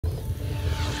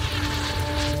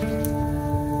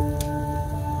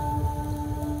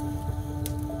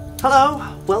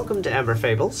Hello, welcome to Ever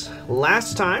Fables.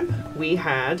 Last time we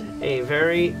had a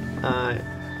very,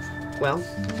 well,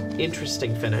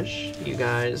 interesting finish. You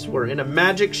guys were in a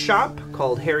magic shop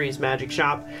called Harry's Magic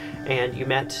Shop, and you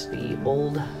met the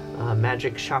old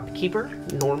magic shopkeeper,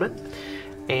 Norman,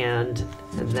 and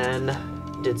then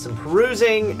did some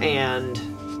perusing and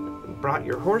brought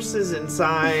your horses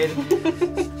inside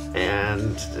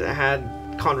and had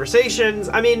conversations.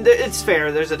 I mean, it's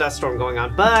fair. There's a dust storm going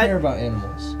on, but I care about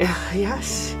animals.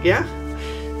 Yes, yeah,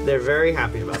 they're very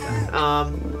happy about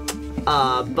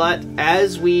that. But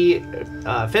as we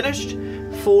finished,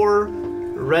 4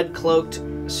 red-cloaked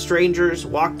strangers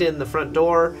walked in the front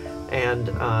door, and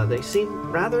they seemed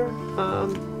rather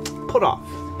put off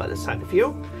by the sight of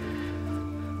you.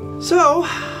 So,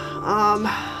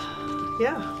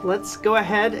 yeah, let's go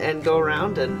ahead and go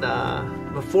around and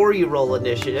before you roll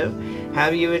initiative,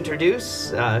 have you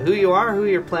introduce who you are, who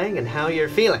you're playing, and how you're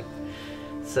feeling.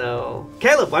 So,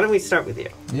 Caleb, why don't we start with you?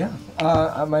 Yeah,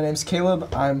 my name's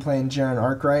Caleb. I'm playing Jaren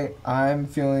Arkwright. I'm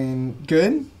feeling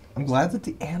good. I'm glad that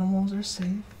the animals are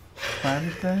safe. Glad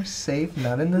that they're safe,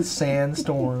 not in the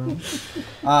sandstorm.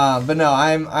 But no,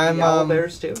 I'm the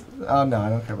Owlbears too? Oh no, I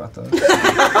don't care about those.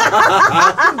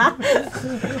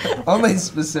 Only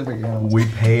specific animals. We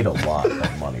paid a lot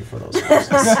of money for those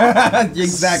horses.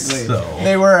 Exactly. So.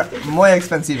 They were muy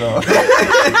expensivo.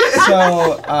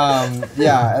 So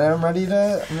yeah, and I'm ready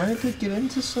to get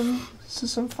into some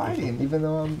fighting, even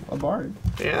though I'm a bard.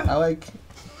 Yeah. I like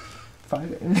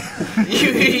fighting.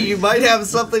 you might have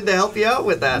something to help you out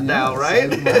with that now, right?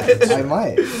 I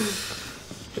might.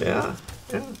 Yeah.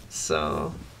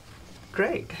 So,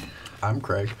 great. I'm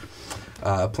Craig,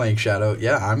 playing Shadow.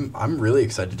 Yeah, I'm really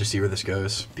excited to see where this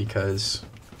goes because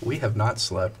we have not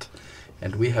slept,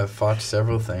 and we have fought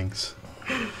several things.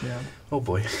 Yeah. Oh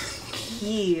boy.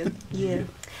 Yeah.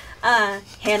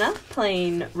 Hannah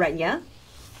playing Renya.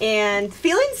 And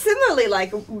feeling similarly like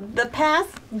the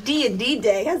past D&D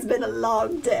day has been a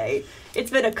long day. It's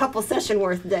been a couple session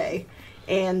worth day.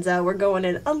 And we're going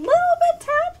in a little bit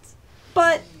tapped,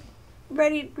 but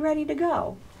ready to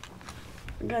go.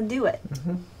 We're gonna do it.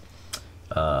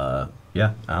 Mm-hmm.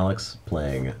 Yeah, Alex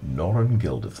playing Norrin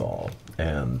Gildethal.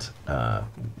 And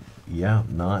yeah,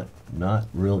 not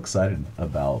real excited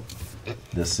about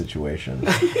this situation.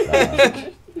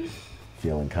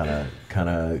 Feeling kind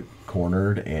of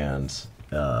cornered and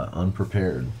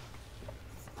unprepared.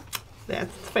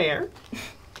 That's fair.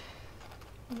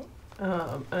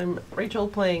 I'm Rachel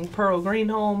playing Pearl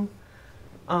Greenholm.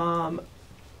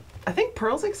 I think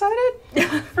Pearl's excited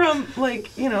from,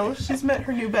 like, you know, she's met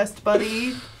her new best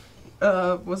buddy.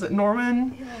 Was it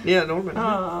Norman? Yeah, Norman.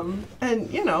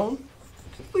 And, you know,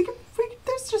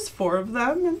 there's just 4 of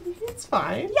them, and it's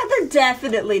fine. Yeah, they're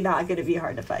definitely not going to be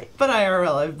hard to fight. But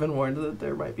IRL, I've been warned that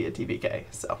there might be a TBK,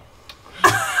 so.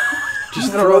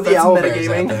 Just I don't know throw if the that's Owlbears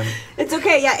metagaming. at them. It's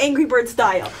okay, yeah, Angry Bird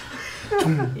style.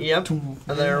 Yep.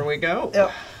 There we go.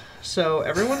 Yep. So,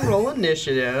 everyone roll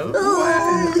initiative.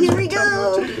 Oh, here we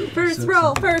go. First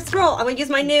roll. I'm going to use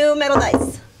my new metal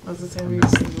dice. I was gonna say, I'm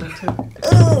using one too.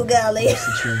 Oh, golly.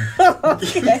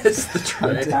 Okay. It's the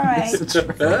tray. All right.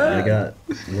 I got.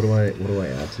 What do I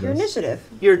add to Your this? initiative.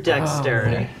 Your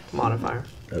dexterity modifier.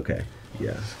 Okay.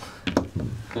 Yeah.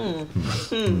 I'm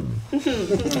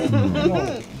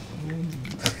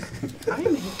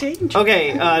in danger.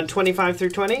 Okay, 25 through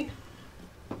 20.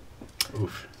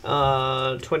 Oof.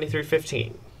 20 through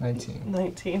 15. 19.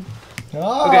 19.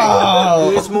 Oh!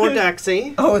 Okay, who's more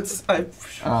dexy? Oh, it's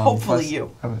hopefully plus-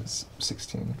 you. I was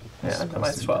 16. Yeah, Plus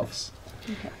mine's 3 12. dice.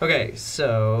 Okay,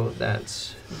 so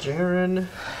that's Jaren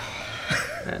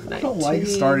at 19. I don't like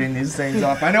starting these things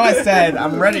off. I know I said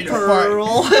I'm ready to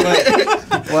Pearl. fight,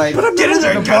 but like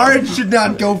the bard should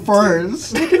not go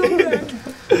first.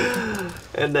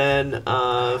 And then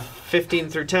 15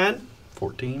 through 10.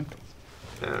 14.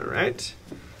 All right.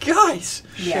 Guys!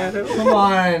 Yeah. Shadow. Come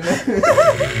on,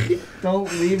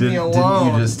 don't leave me Didn't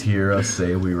alone. you just hear us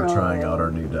say we were trying out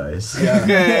our new dice?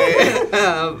 Okay.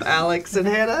 Alex and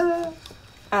Hannah.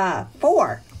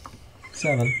 4.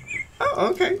 7. Oh,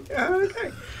 okay.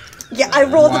 Okay. Yeah, I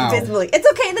rolled Wow. abysmally. It's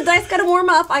okay, the dice gotta warm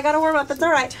up. I gotta warm up, it's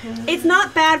alright. It's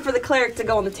not bad for the cleric to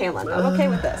go on the tail end. I'm okay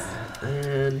with this.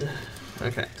 And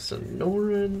okay, so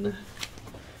Norin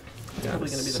got Probably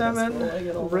a gonna be the best 7. roll I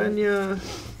get all Renya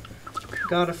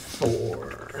got a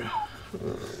 4.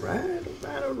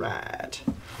 All right.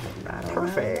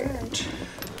 Perfect.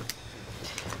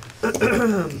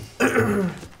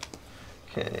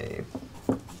 Okay.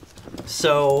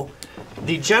 So,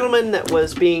 the gentleman that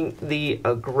was being the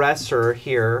aggressor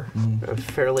here, a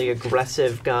fairly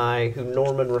aggressive guy who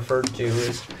Norman referred to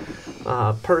as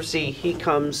Percy, he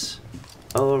comes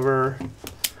over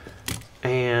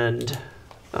and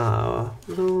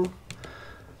we'll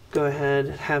go ahead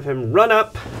and have him run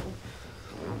up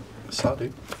Saw,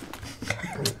 dude.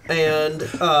 and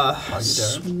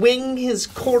swing his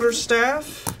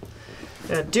quarterstaff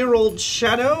at dear old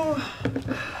Shadow.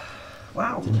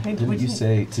 Wow. Didn't you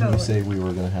say we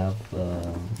were gonna have?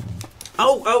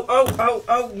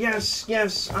 Oh,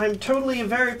 yes. I'm totally a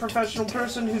very professional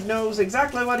person who knows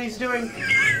exactly what he's doing.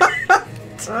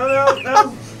 Oh,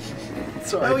 no.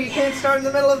 Sorry. No, you can't start in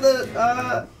the middle of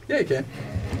the, Yeah, you can.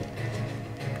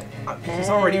 He's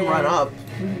already run up.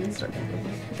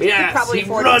 yes, Probably he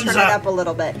afford to runs turn it up a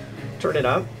little bit. Turn it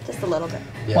up. Just a little bit.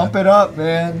 Yeah. Pump it up,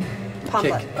 man. Pump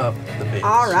Kick it. up the bass.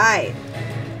 All right.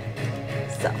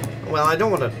 So, Well, I don't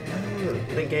want to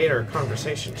negate our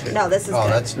conversation too. no, this is Oh,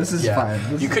 good. This is yeah. fine.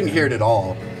 This You is couldn't good. hear it at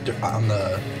all on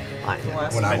the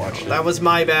when I know. watched it. That was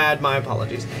my bad. My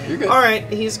apologies. You're good. All right,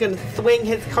 he's gonna swing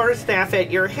his quarterstaff at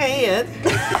your head.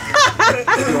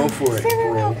 Go for it,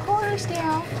 bro.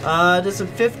 Does a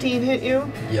 15 hit you?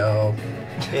 Yo,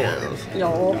 Yeah.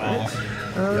 No.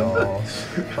 yo,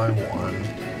 by one.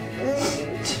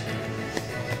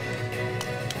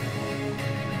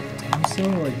 I'm so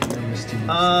like nervous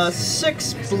to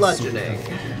 6 bludgeoning,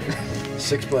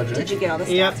 6 bludgeoning. Did you get all the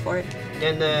stats Yep. for it?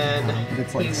 and then But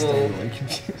it's like he still will really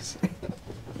confusing.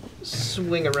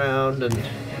 swing around and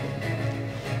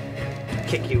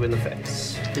kick you in the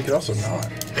face. He could also not.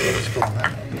 Just go on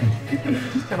that.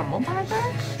 He's got a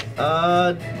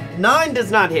multi-attack? 9 does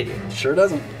not hit you. Sure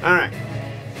doesn't. All right,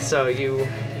 so you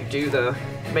do the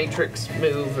matrix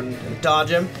move and dodge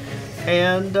him,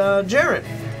 and Jarrett,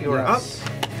 you are Yes.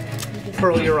 up.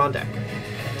 Pearl, you're on deck.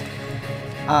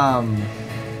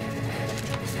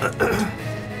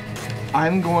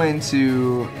 I'm going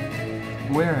to.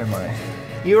 Where am I?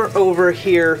 You're over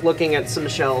here looking at some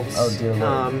shelves. Oh, dear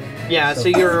Lord. Yeah, So- so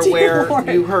you're Dear aware. Lord.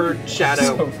 You heard Shadow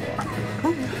So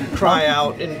far. cry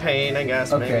out in pain, I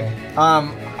guess. Okay. Maybe. I'm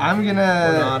Or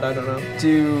gonna not. I don't know.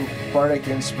 do Bardic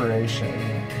Inspiration.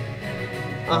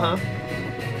 Uh huh.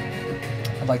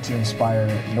 I'd like to inspire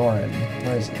Norin.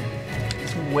 Where is he?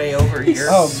 It's way over here.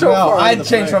 Oh so no, far I in the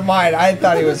changed front. my mind. I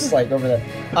thought he was like over there.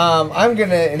 I'm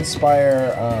gonna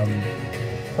inspire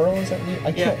Pearl. Is that you?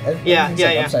 I can't. Yeah, everything's, yeah,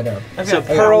 like, yeah. upside down. I've So got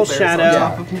Pearl, Owlbears on Shadow,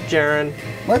 top of me. Jaren.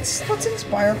 Let's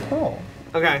inspire Pearl.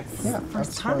 Okay. Yeah, First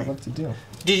that's what I'd time. love to do.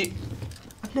 Did you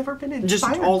I've never been inspired.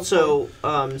 just also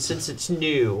since it's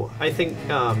new? I think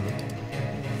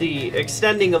the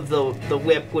extending of the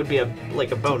whip would be a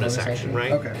bonus bonus action, action?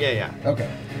 right? Okay. Yeah. Okay.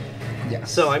 Yeah.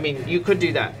 So I mean, you could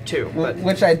do that too. But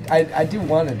Which I do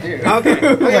want to do. okay.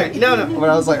 Okay. Like, No. But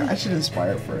I was like, I should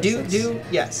inspire first.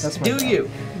 Yes. that's my do job. you?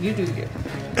 You do you.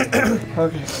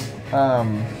 Okay.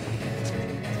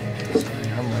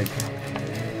 Sorry, I'm like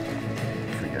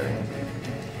forgetting.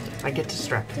 I get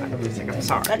distracted by everything. I'm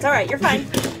sorry. That's all right. You're fine.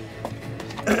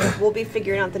 We'll be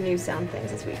figuring out the new sound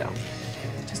things as we go.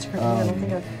 Just heard me, I don't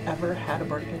think I've ever had a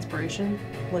bardic inspiration.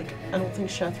 Like, I don't think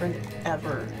Shethrun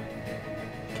ever.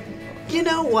 You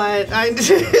know what? if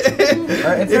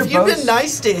If you'd been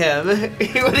nice to him,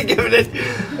 he would have given it.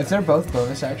 If they're both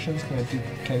bonus actions, can I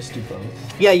just do both?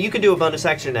 Yeah, you could do a bonus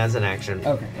action as an action.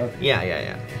 Okay.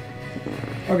 Yeah.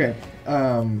 Okay.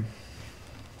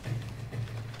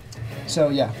 So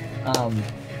yeah. I don't.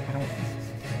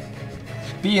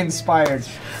 Be inspired.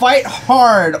 Fight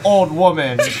hard, old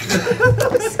woman.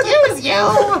 Excuse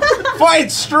you!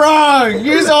 Fight strong.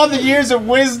 Use all the years of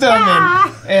wisdom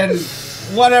and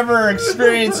whatever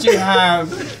experience you have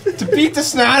to beat the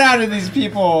snot out of these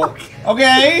people.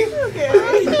 Okay?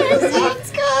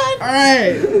 Sounds good!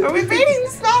 Alright. Are we beating the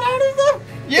snot out of them?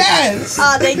 Yes!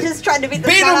 They just tried to beat the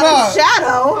Beat snot 'em out up. of Shadow.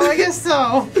 Oh, I guess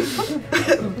so.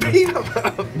 Beat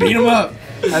him up!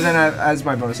 And then as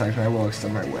my bonus action, I will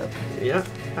extend my whip. Yeah.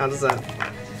 How does that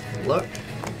look?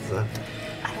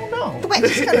 I don't know.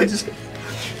 Just kind of just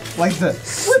like the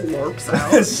Slurps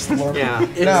out. slurp. Yeah.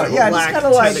 No, yeah, just black kind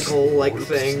of like tentacle-like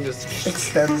thing. Just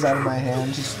extends out of my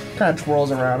hand, just kind of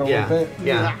twirls around a yeah. little bit.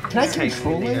 Yeah. Can I Just hanging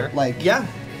control in the air. it? Like, Yeah.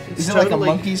 is it totally- like a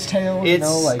monkey's tail? It's you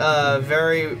know, like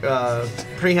very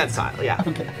prehensile. Yeah.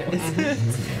 okay.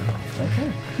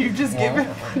 You just give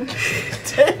Wow. it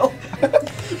tail.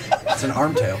 It's an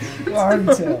arm tail. Arm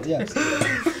tail, yes.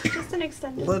 Just an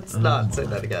extended. Let's not say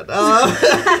that again.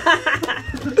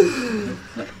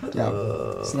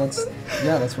 Yeah. So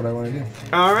that's what I want to do.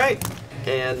 All right.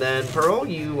 And then Pearl,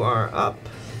 you are up.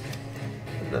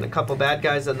 And then a couple bad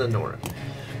guys, and then Nora.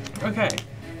 Okay.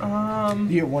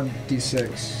 You get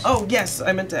 1d6. Oh, yes,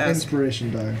 I meant to ask.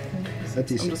 Inspiration die. That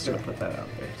d6. I'm just gonna put that out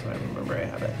there so I remember I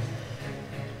have it.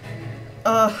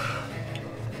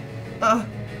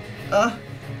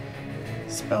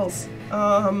 Spells.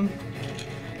 I'm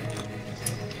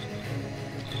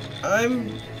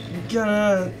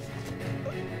gonna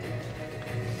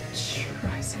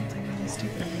try something really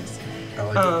stupid, I guess. I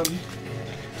like it.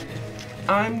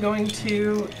 I'm going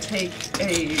to take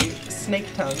a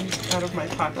snake tongue out of my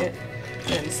pocket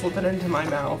and slip it into my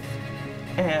mouth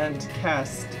and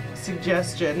cast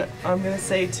suggestion. I'm gonna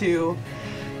say to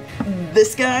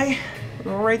this guy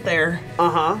right there.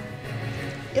 Uh-huh.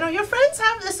 You know, your friends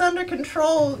have this under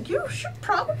control. You should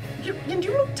probably, and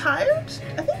you look tired.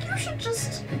 I think you should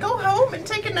just go home and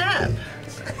take a nap.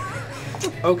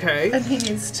 Okay. And he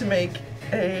needs to make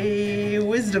a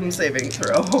wisdom saving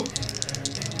throw.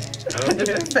 And if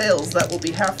it fails, that will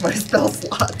be half my spell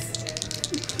slots.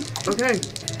 Okay.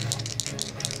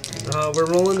 We're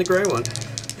rolling the gray one.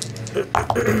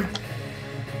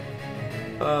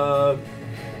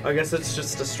 I guess it's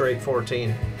just a straight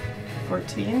 14.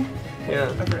 14? Yeah.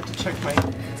 I forgot to check my,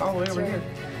 it's all the way over here.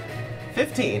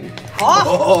 15.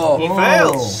 Oh! He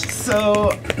fails.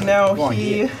 So now Come on,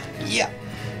 he,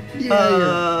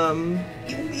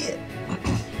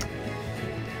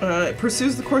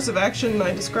 pursues the course of action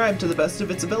I described to the best of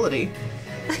its ability.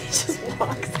 He just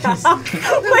walks out.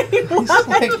 Wait, what?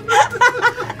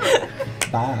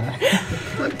 Bye.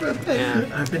 Yeah.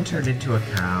 I've been turned into a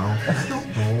cow.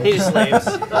 He just leaves.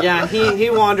 Yeah, he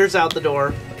wanders out the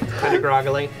door, kind of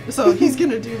groggily. So he's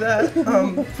gonna do that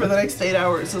for the next 8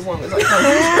 hours as long as I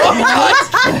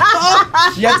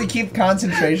can. You have to keep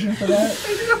concentration for that?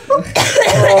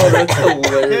 Oh, that's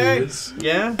hilarious.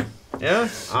 Yeah. Yeah.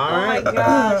 All Oh my right.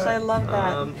 gosh, I love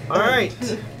that. All right.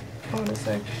 Bonus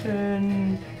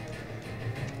action.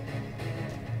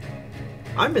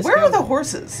 I missed. Where are the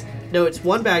horses? No, it's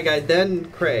one bad guy, then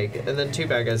Craig, and then two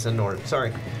bad guys, then Norton.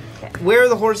 Sorry. Where are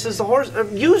the horses?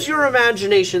 Use your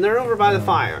imagination. They're over by the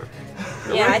fire.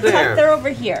 They're Yeah, right I there. thought they're over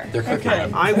here. They're cooking.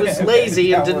 Okay. I was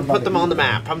lazy and didn't put them on the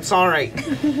map. I'm sorry.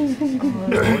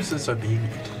 The horses are being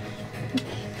eaten.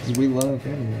 Because we love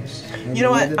animals. You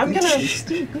know what? I'm gonna.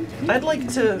 I'd like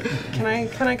to. Can I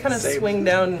kind of Same. swing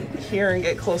down here and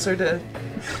get closer to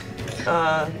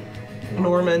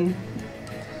Norman?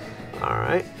 All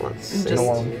right. Let's see.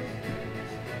 Just-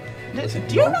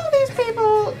 Do you know these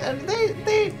people? And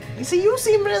they. You see, you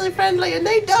seem really friendly, and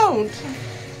they don't.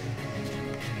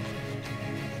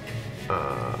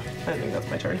 I think that's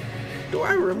my turn. Do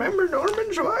I remember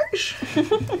Norman's voice? I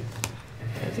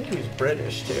think he was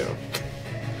British too.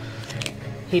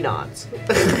 He nods.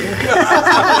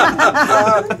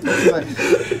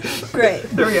 Great.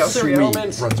 There we go. Sweet.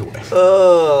 Runs away.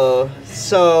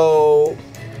 So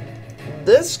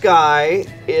this guy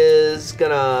is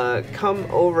gonna come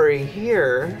over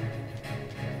here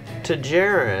to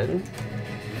Jaren,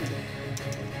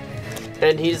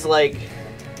 and he's like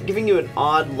giving you an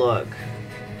odd look,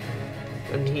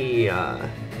 and he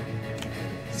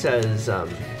says,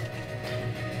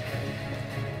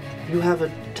 "You have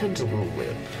a tentacle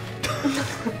whip.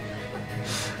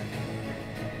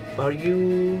 Are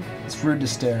you? It's rude to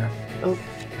stare. Oh,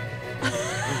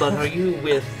 but are you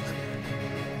with?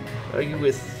 Are you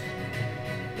with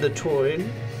the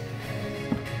Toyn?"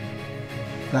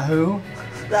 The who?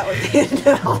 That would be it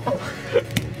now.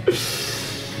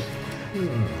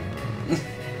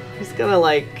 He's gonna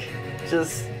like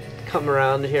just come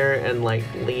around here and like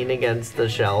lean against the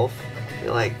shelf,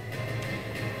 like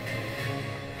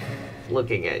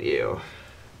looking at you,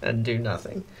 and do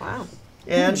nothing. Wow.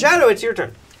 And Shadow, it's your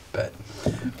turn. Bet.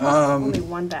 Only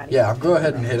one baddie. Yeah, I'll go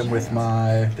ahead and hit him with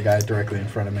the guy directly in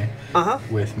front of me,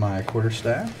 with my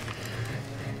quarterstaff.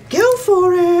 Go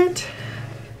for it.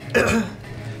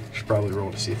 Should probably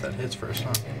roll to see if that hits first,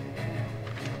 huh?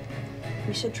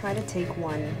 We should try to take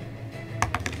one.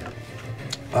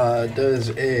 Does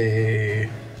a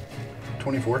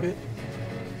 24 hit?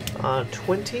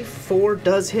 24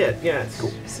 does hit. Yes.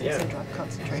 Cool. Since I dropped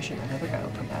concentration, another guy will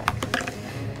come back.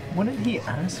 What did he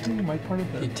ask me? Am I part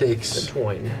of He the takes. The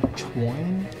Toyn.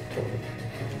 twine?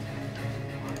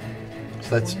 So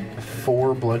that's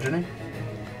 4 bludgeoning.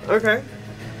 Okay.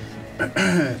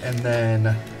 And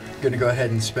then gonna go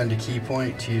ahead and spend a key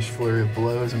point to use Flurry of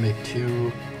Blows and make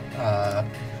 2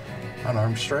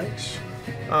 unarmed strikes.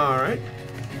 All right.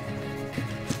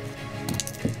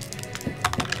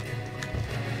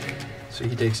 So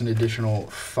he takes an additional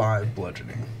 5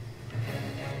 bludgeoning.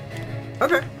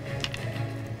 Okay.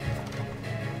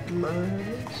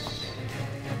 Minus.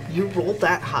 You rolled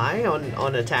that high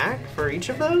on attack for each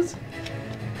of those?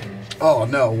 Oh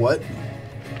no, what?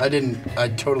 I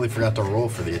totally forgot to roll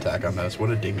for the attack on those.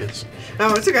 What a dingus.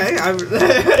 No, it's okay.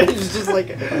 It's just like.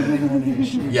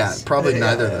 Yeah, probably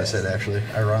neither of those hit, actually,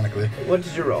 ironically. What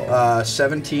did you roll?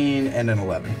 17 and an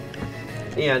 11.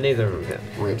 Yeah, neither of them.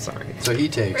 Rip. I'm sorry. So he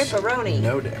takes Ripperoni.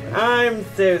 no damage. I'm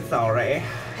so sorry.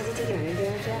 Has he taken any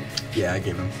damage yet? Yeah, I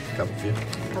gave him a couple few.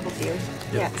 A couple few. Yep.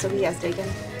 Yeah, so he has taken.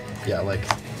 Yeah, like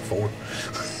 4.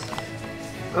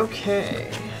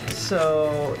 Okay,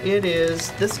 so it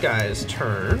is this guy's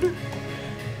turn,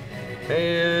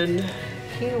 and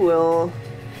he will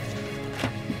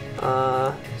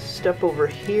step over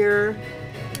here.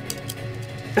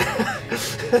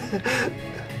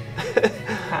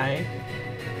 Hi.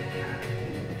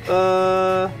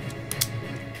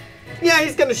 Yeah,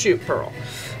 he's gonna shoot Pearl.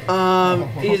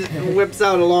 He whips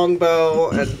out a longbow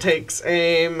and takes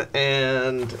aim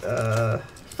and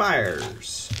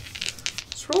fires.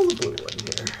 Let's roll the blue one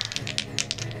here.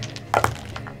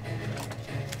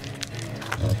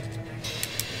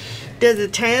 Does a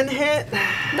 10 hit?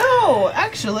 No,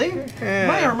 actually,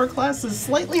 my armor class is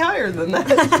slightly higher than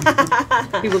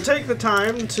that. He will take the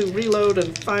time to reload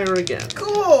and fire again.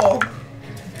 Cool.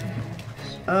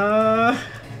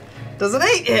 Does an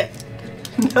 8 hit?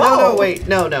 No, wait,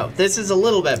 no. This is a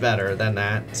little bit better than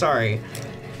that. Sorry.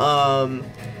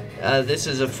 This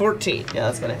is a 14. Yeah,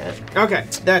 that's gonna hit. Okay,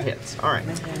 that hits. All right.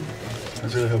 I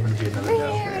was really hoping to be another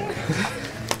no.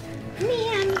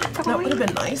 That would have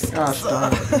been nice. Gosh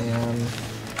darn it, man.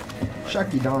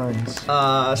 Shucky darns.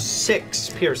 6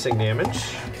 piercing damage.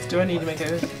 Do I need to make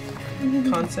a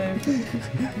con save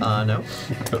No.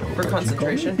 for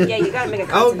concentration? Yeah, you gotta make a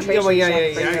Oh, concentration yeah,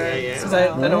 check for your- Because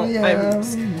I don't. yeah.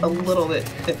 I'm a little bit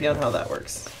iffy on how that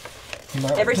works.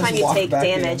 Might Every just time you walk take back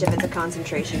damage, in. if it's a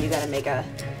concentration, you gotta make a...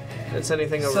 It's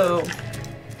anything over. So,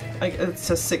 it's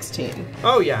a 16.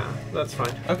 Oh yeah, that's fine.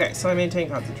 Okay, so I maintain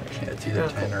concentration. Yeah, it's either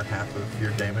 10 or half of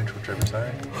your damage, whichever's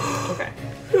higher. Okay.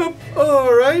 Yep.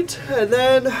 All right, and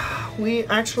then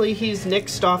he's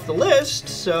nixed off the list.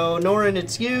 So Norin,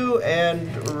 it's you, and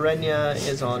Renya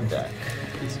is on deck.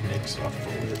 He's mixed off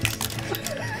the list.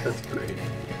 That's great.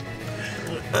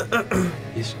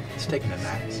 He's taking a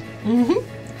nap.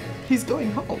 Mm-hmm. He's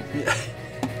going home. Yeah.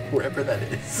 Wherever that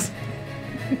is.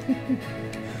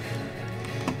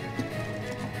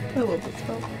 I love this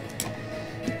spell.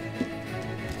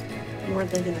 You weren't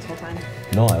thinking this whole time.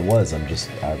 No, I was. I'm just.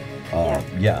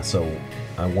 Yeah. So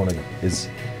I want to. Is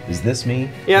this me?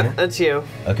 Yeah, here? that's you.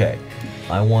 Okay.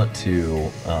 I want to,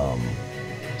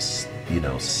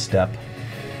 step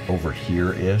over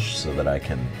here-ish so that I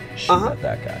can shoot Uh-huh. at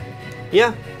that guy.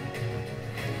 Yeah.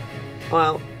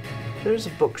 Well, there's a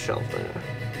bookshelf there.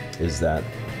 Is that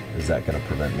going to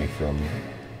prevent me from?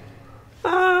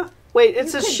 Wait,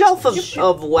 it's a shelf of Peek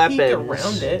weapons.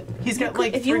 around it. He's got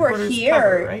like If you were 3/4 here,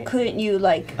 cover, right? couldn't you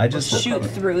like I just- shoot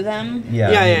through them? Yeah.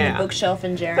 Yeah, I mean, yeah. Bookshelf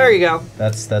and Jaren. There you go.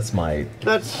 That's my.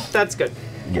 That's good.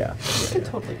 Yeah. You can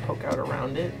totally poke out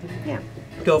around it. Yeah.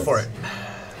 Go for it.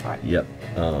 Yep.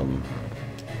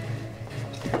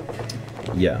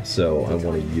 Yeah. So I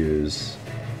want to use.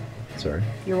 Sorry.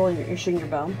 You're shooting your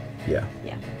bow. Yeah.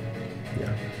 Yeah.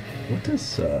 Yeah. What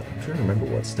does? I'm trying to remember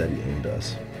what steady aim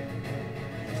does.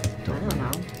 I don't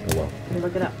know. Oh well, Let me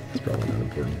look it up. it's probably not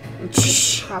important.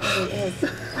 Probably is.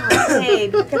 Oh, hey,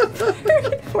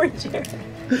 poor Jared.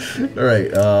 All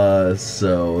right.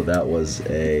 So that was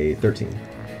a 13.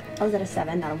 Oh, is that a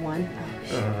 7, not a 1?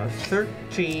 Oh,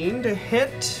 13 to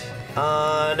hit.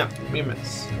 No, you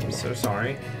miss. I'm so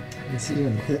sorry. This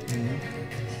didn't hit me.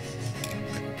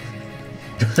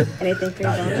 anything for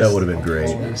your bonus? That would have been great.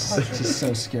 I was just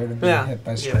so scared of being Yeah. hit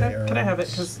by stray Can arrows. I have it?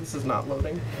 Because this is not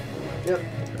loading. Yep.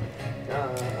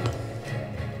 I'm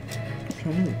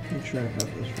trying to make sure I have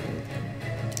this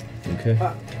right. Okay.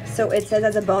 So it says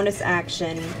as a bonus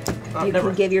action, you never.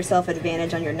 can give yourself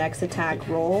advantage on your next attack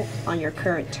roll on your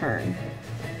current turn.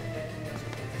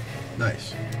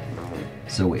 Nice.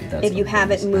 So wait, that's If you a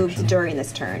haven't bonus moved action. during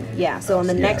this turn. Yeah, so on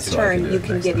the Yeah, next so I can turn, do you it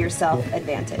can next give time. yourself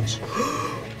advantage.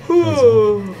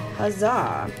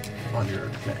 Huzzah! On your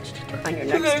next turn. On your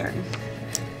next turn.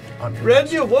 On your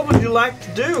Renya, what would you like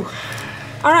to do?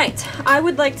 Alright, I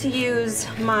would like to use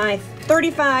my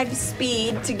 35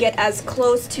 speed to get as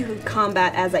close to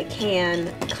combat as I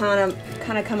can. Kind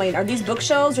of coming in. Are these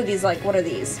bookshelves or these what are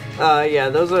these? Yeah,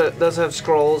 those have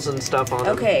scrolls and stuff on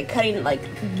them. Okay, cutting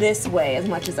this way as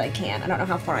much as I can. I don't know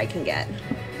how far I can get.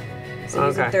 So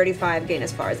using Okay. 35, getting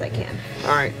as far as I can.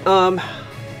 All right.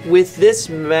 With this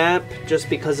map, just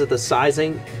because of the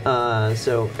sizing,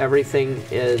 so everything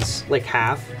is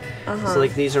half. So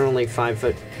these are only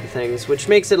 5-foot things, which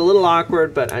makes it a little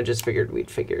awkward, but I just figured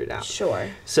we'd figure it out. Sure.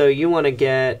 So you want to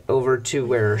get over to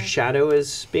where Shadow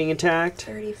is being attacked.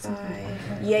 35.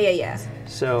 Yeah.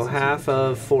 So half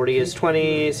of 40 is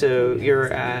 20, so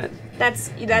you're at That's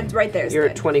right there. you're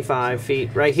at 25 feet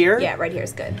right here. Yeah, right here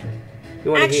is good.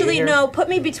 You want Actually, here? no. Put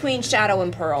me between Shadow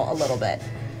and Pearl a little bit.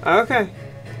 Okay.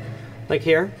 Like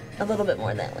here? A little bit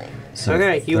more that way. So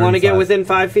Okay, you want to get within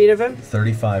 5 feet of him?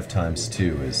 35 times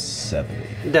 2 is 70.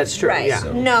 That's true, Right. yeah.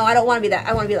 So- No, I don't want to be that.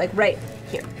 I want to be like right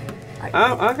here. Right,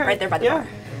 Oh, okay. right there by the yeah. bar.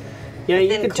 Yeah, you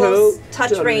Within can close tote.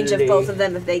 touch range of both of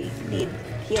them if they need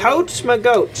healing. Totes my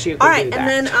goats, you can All right, do that.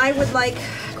 and then I would like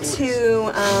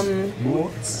to.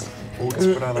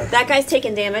 That guy's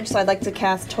taking damage, so I'd like to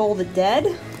cast Toll the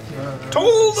Dead.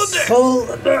 Toll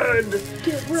the dead!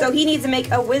 So he needs to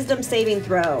make a Wisdom saving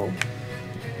throw.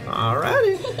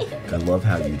 Alrighty. I love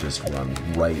how you just run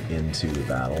right into the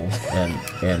battle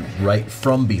and right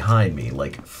from behind me,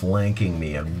 like flanking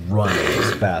me and running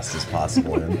as fast as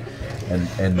possible.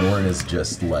 And Norn is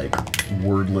just like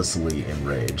wordlessly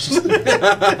enraged.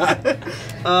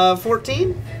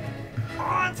 14?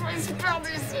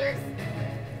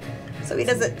 So he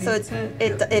doesn't. So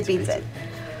it beats it.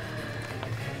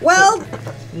 Well,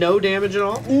 No damage at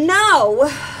all? no.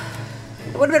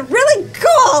 It would have been really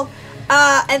cool.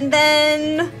 And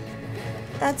then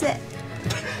that's it.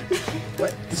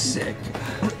 Sick.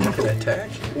 Can attack?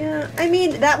 Yeah, I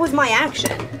mean that was my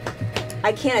action.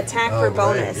 I can't attack Oh, for right.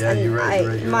 bonus, Yeah, and you're right, you're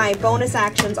right, you're my right. bonus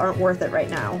actions aren't worth it right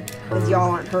now because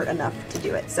y'all aren't hurt enough to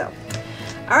do it. So,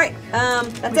 all right,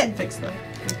 that's We can it. fix that.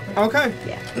 Okay.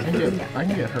 Yeah, I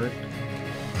can get hurt.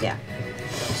 yeah.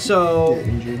 So, Get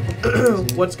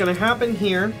injured. what's going to happen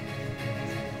here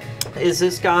is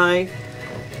this guy,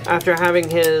 after having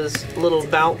his little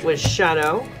bout with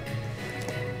Shadow,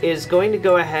 is going to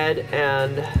go ahead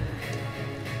and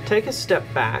take a step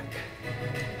back.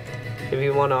 If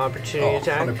you want an opportunity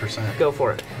attack, 100%. go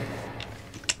for it.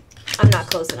 I'm not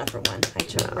close enough for one. I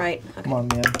chose right. Okay. Come on,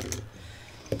 man.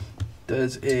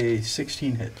 Does a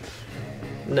 16 hit?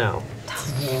 No.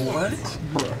 What?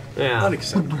 Yeah.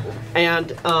 Unacceptable.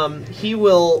 And he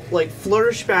will like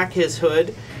flourish back his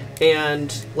hood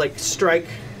and like strike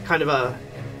kind of a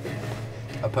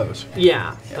Oppose.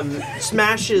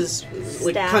 smash his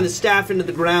like Staff. kind of staff into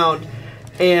the ground,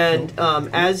 and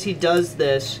as he does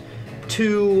this,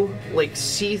 two like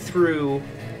see-through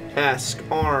esque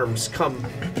arms come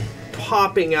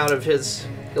popping out of his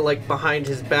like behind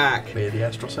his back. May the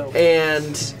astral self.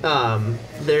 And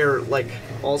they're like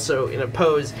also in a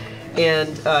pose,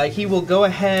 and he will go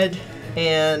ahead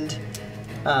and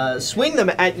swing them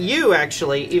at you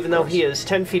actually, even though he is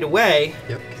 10 feet away.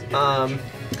 Yep.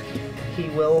 He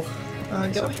will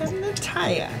go ahead and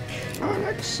attack.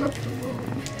 Unacceptable.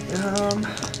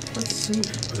 Let's see.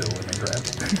 Was it a lemon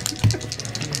grab?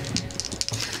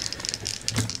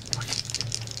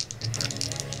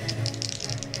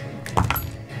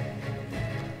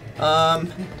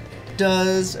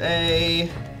 Does a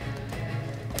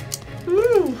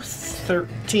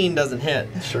 13 doesn't hit.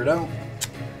 Sure don't.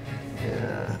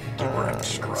 Yeah. Direct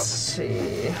scrub. Let's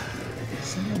see.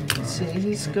 Let's see.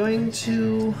 He's going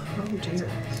to. Oh dear.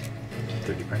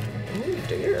 30 print. Oh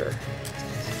dear.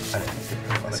 I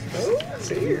didn't. Oh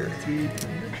dear.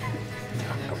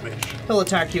 I wish. He'll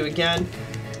attack you again.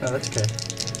 No, that's okay.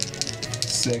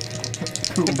 Sick.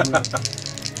 Cool, bro.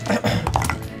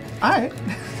 Alright.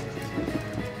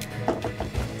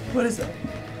 What is that?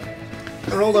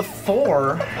 I rolled a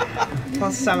 4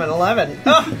 plus 7, 11.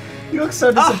 Oh, You look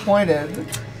so disappointed.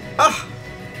 all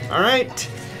right.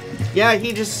 Yeah,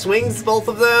 he just swings both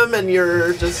of them, and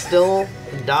you're just still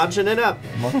dodging it up.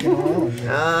 Mucking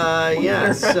around.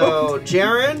 Yeah. So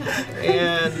Jaren,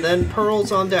 and then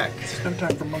Pearl's on deck. It's no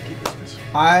time for monkey business.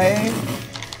 I'm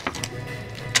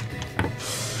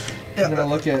gonna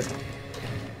look at.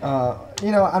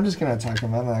 I'm just gonna attack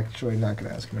him. I'm actually not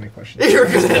gonna ask him any questions. You're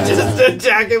gonna just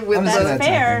attack him with I'm just gonna the attack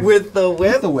fair. him. with the whip.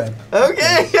 With the whip.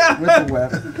 Okay. With the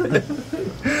whip.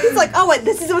 He's like, oh, wait,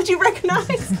 this is what you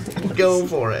recognize. Go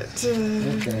for it.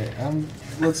 Okay.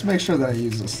 Let's make sure that I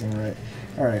use this thing right.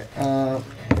 All right.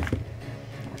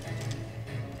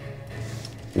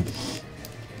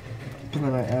 And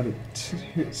then I added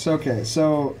 2. So okay.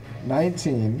 So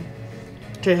 19.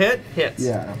 To hit, hits.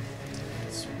 Yeah.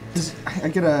 I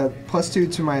get a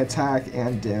 +2 to my attack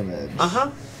and damage.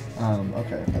 Uh-huh.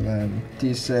 Okay, and then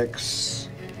D6.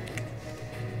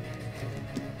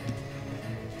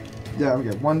 Yeah, we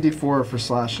get 1d4 for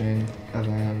slashing, and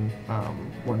then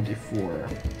 1d4.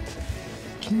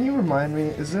 Can you remind me,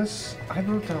 is this... I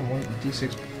wrote down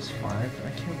 1d6 plus 5. I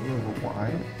can't remember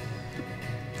why.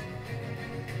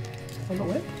 On the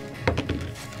whip?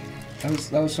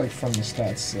 That was like from the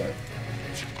stats set.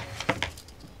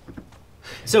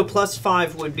 So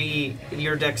 +5 would be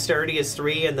your dexterity is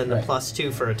 3, and then the Right.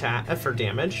 +2 for attack for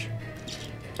damage,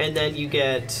 and then you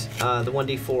get the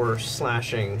 1d4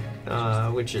 slashing,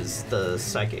 which is the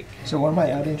psychic. So what am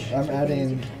I adding? I'm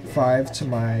adding 5 to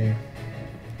my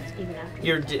Even after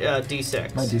Your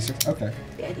D6. my d6. Okay.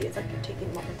 the idea is like you're taking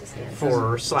a moment to stand.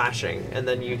 For slashing, and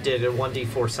then you did a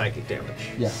 1d4 psychic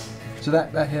damage. Yeah. So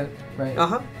that hit, right?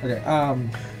 Uh-huh. Okay.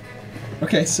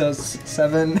 Okay. So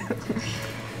 7.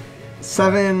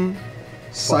 7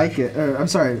 psychic. I'm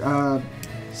sorry. 7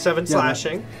 Yeah,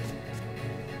 slashing.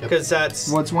 Because that's...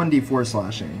 Well, it's 1d4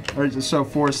 slashing. So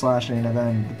 4 slashing and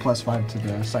then +5 to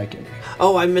the psychic.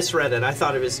 Oh, I misread it. I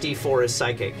thought it was D4 is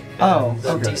psychic. Oh,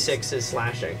 The okay. D6 is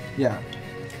slashing. Yeah.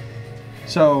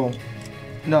 So,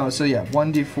 no, so yeah,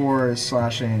 1d4 is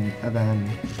slashing and then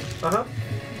Uh-huh.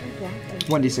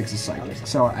 1d6 is psychic.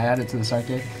 So I add it to the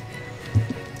psychic.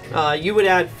 You would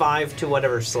add 5 to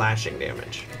whatever slashing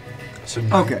damage. So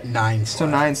 9, Okay. 9 So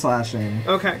 9 slashing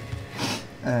Okay.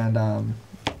 and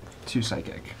 2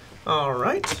 psychic. All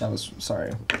right. That was,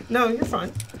 sorry. No, you're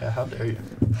fine. Yeah, how dare you?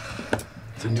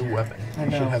 It's a new weapon. I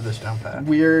You should know. have this down pat.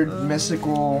 Weird,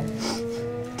 mystical,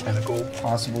 Tentacle.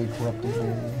 possibly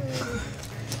corruptible.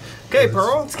 Okay,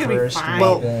 Pearl. It's gonna be First fine.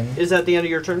 Well, weapon. is that the end of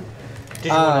your turn? Did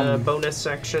you want a Um, bonus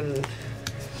section?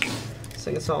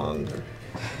 Sing a song or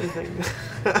anything?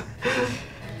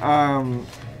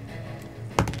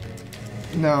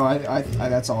 No, I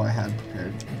that's all I had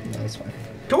prepared. No, that's fine.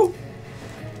 Cool.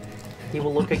 He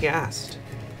will look aghast.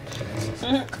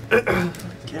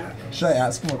 Should I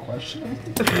ask him a question?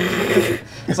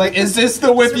 It's like, is this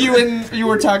the whip you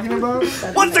were talking about?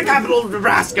 What's the capital of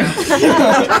Nebraska?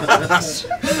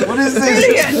 What is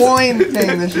this coin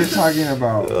thing that you're talking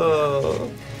about?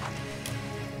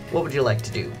 What would you like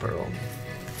to do, Pearl?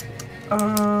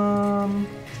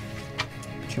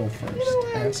 Kill first.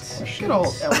 Ask questions. Good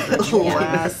old Eldritch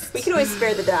Blast. We can always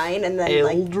spare the dying and then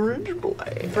like Eldritch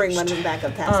Blast. bring one of them back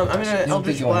up past. I'm the gonna question.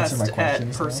 Eldritch you'll answer Blast my at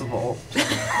questions, though? Percival.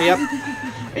 Yep.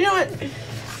 You know what?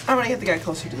 I'm gonna get the guy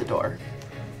closer to the door.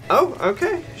 Oh,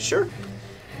 okay. Sure.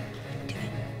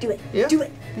 Do it. Yeah. Do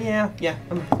it. Yeah.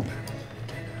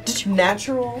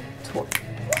 Natural 20.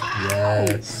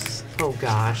 Yes. Oh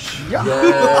gosh. Yes.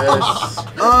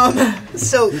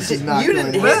 So is not you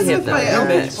didn't going hit That's him with though. my you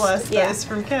Eldritch missed. Blast Yeah. dice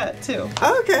from Cat too.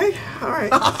 Okay. All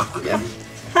right. Yeah.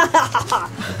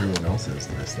 Everyone else has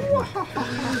this thing.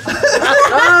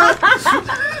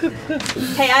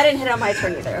 Hey, I didn't hit on my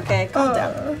turn either. Okay, calm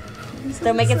down.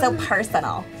 Don't make it so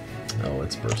personal. Oh,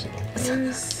 it's personal.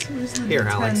 Where's the Here,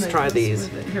 D10 Alex, that try goes these.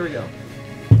 with it? Here we go.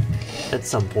 At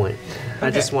some point. I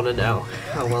Okay. just want to know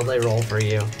how well they roll for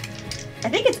you. I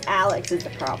think it's Alex is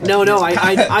the problem. No,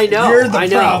 I know. You're the I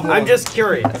know. problem. I'm just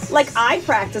curious. Like I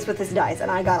practiced with his dice and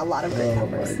I got a lot of great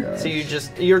numbers. God. So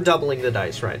you're doubling the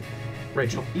dice, right,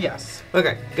 Rachel? Yes.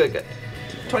 Okay. Good.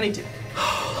 22.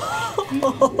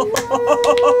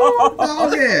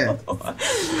 Okay.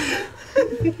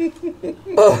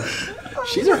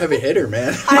 She's a heavy hitter,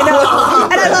 man. I know.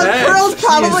 And I love Pearl's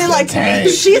probably like tank.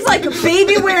 she's like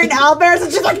baby wearing owlbears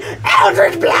and she's like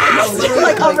Eldritch Blast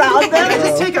like around I them.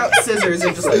 just take out scissors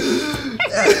and just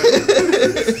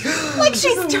Like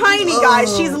she's tiny,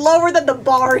 guys. She's lower than the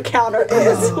bar counter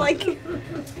is. Like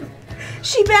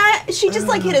she just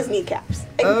like hit his kneecaps.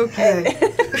 Okay.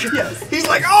 yes. He's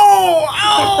like,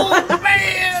 oh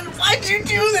man, why'd you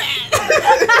do that?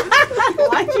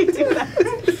 Why'd you do that?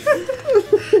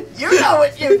 You know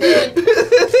what you did.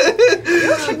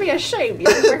 You should be ashamed, you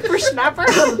whippersnapper.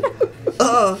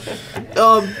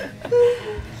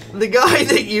 The guy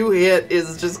that you hit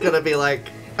is just gonna be like,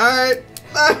 all right,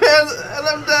 and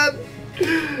I'm done.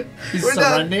 He's We're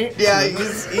done. surrendering? Yeah,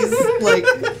 he's like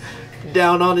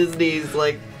down on his knees,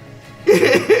 like.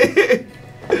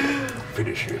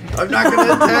 Finish him. I'm not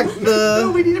gonna attack Oh,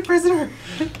 the, we need a prisoner.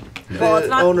 Well, it's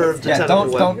not owner of the Yeah,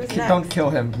 tentacle don't web. don't kill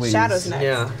him, please. Shadow's next.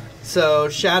 Yeah. So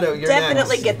Shadow, you're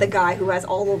Definitely next. get the guy who has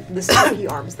all of the spooky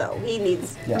arms though. He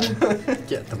needs Yeah.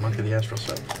 Yeah, the monk of the astral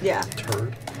self. yeah.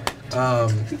 Turd.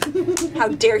 How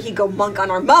dare he go monk on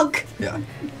our monk? Yeah.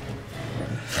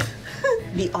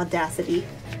 The audacity.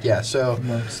 Yeah, so,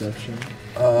 More perception.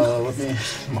 let me...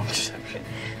 Monk deception.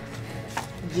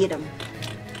 Get him.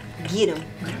 Get him.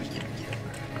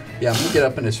 Yeah, I'm gonna get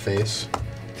up in his face.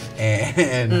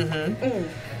 And...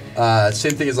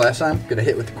 same thing as last time. Gonna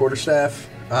hit with the quarterstaff.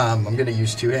 I'm gonna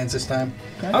use 2 hands this time.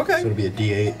 So Okay. it'll be a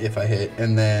D8 if I hit.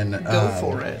 And then... Go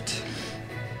for it.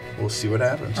 We'll see what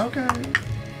happens. Okay.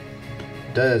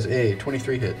 Does a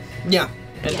 23 hit. Yeah,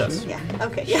 it does. Yeah.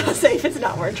 Okay. Yeah. Safe. It's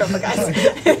not. We're in trouble, guys.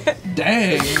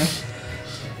 Dang.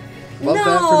 Love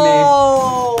that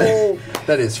no. for me.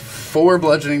 That is 4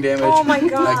 bludgeoning damage. Oh my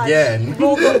god. Again.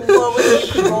 Roll the lowest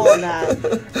you can roll on that.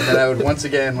 And I would once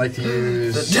again like to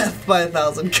use... Death by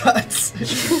 1,000 cuts.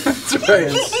 That's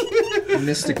right.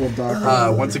 Mystical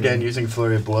doctor. Once again, using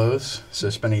Flurry of Blows. So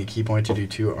spending a key point to do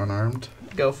 2 unarmed.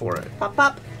 Go for it. Pop,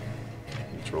 pop.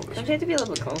 Let's roll this. Don't you have to be a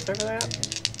little bit closer for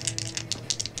that?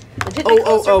 Don't you have to be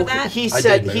closer for that? He I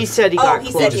said did he move. said he Oh, got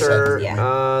he said he closer. did,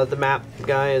 yeah. The map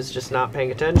guy is just not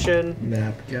paying attention.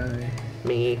 Map guy.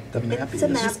 Me. The map It's a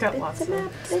is. map. just got It's lots a of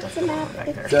map. It's stuff a going map. on back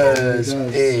It's there. Does It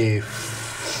does. a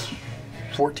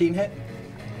 14 hit?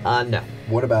 No.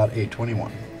 What about a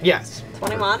 21? Yes.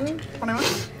 21. 21.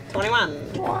 21.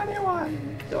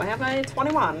 21. Do I have a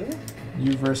 21?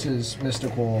 You versus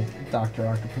mystical Dr.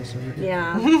 Octopus over here.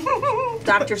 Yeah.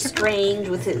 Doctor Strange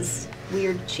with his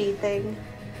weird chi thing.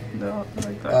 No, I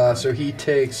like that. So he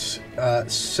takes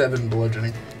 7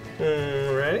 bludgeoning.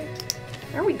 Ready?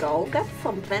 There we go. That's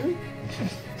something.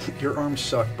 Your arms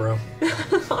suck, bro.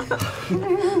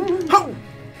 How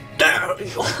dare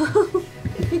you!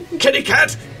 Kitty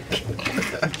cat!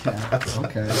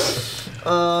 Okay.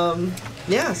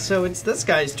 Yeah, so it's this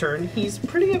guy's turn. He's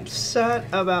pretty upset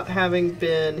about having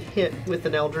been hit with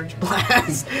an Eldritch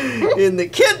Blast in the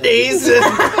kidneys.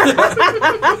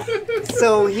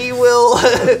 So he will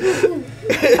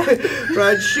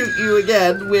try and shoot you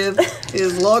again with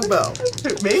his longbow.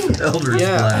 Me? Eldritch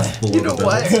Yeah. Blast full You know of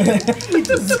what? He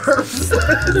deserves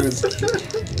this.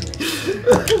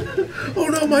 Oh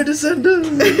no, my descendants!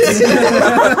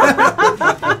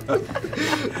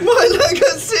 My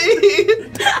legacy!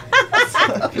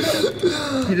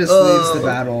 He just leaves the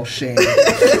battle shamed.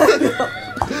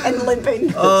 And limping.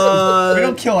 We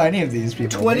don't kill any of these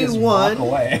people. They just 21. walk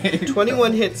away.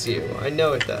 21 hits you. I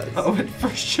know it does. Oh, for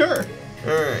sure.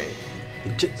 Alright.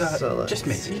 So Just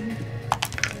let's maybe.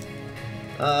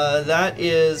 That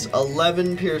is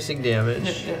 11 piercing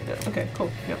damage. Yeah. Okay,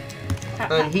 cool. Yep.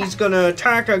 And he's gonna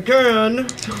attack again.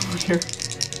 Over here.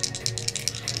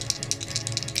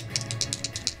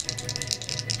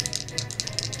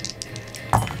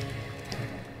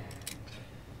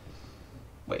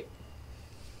 Wait.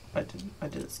 I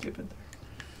did it stupid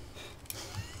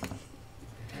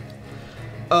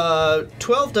there.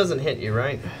 12 doesn't hit you,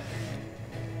 right?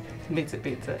 Beats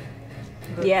it.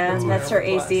 Yeah, my that's her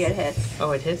armor class. AC. It hits.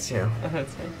 Oh, it hits you.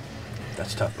 That's fine.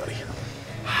 That's tough, buddy.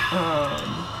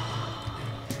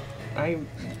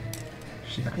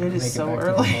 She's not It gonna is make so back to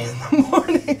the early home. in the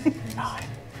morning.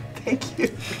 Thank you.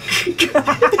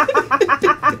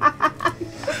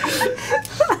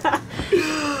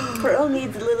 Pearl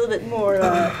needs a little bit more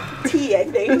tea, I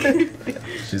think.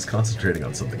 She's concentrating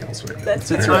on something else right now.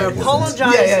 That's It's I very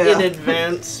apologize Yeah. in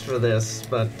advance for this,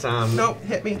 but Nope,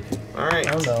 hit me. all right.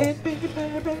 I don't know. Hit me,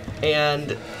 baby.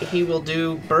 And he will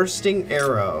do bursting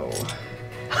arrow.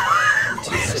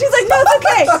 She's like, no, it's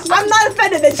okay. I'm not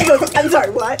offended. Then she goes, I'm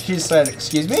sorry, what? She said,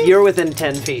 excuse me? You're within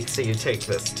 10 feet, so you take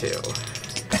this too.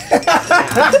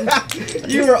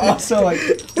 You were also like,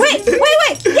 Wait.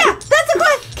 Yeah, that's a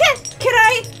good. Can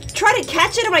I try to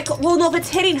catch it? Am I? Well, no, if it's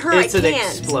hitting her, It's I an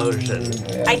can't. explosion.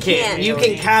 I can't. You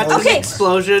can catch Okay. an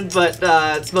explosion, but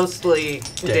it's mostly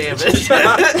damage.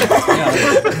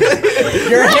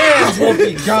 your hands will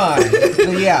be gone.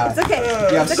 Yeah. It's okay.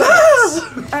 Yeah. It's okay.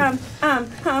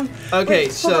 Okay,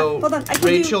 Wait, so hold on. I can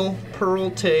Rachel, Pearl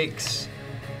takes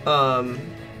No,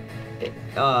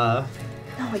 I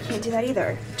can't do that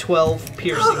either. 12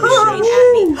 piercing Shooting damage,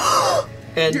 at me.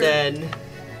 and then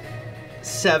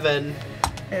 7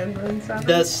 And burn 7.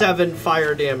 does 7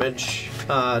 fire damage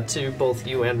to both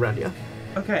you and Renya.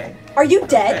 Okay. Are you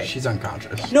dead? Okay. She's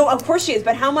unconscious. No, of course she is.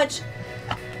 But how much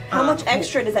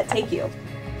extra does that take you?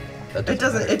 That It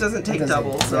doesn't take It doesn't,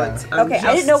 double, so yeah. it's I'm Okay,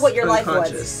 I didn't know what your life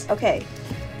unconscious. was. Okay.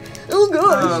 Oh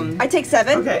gosh. I take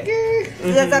 7. Okay.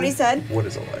 That's what he said. What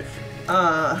is a life?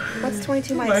 What's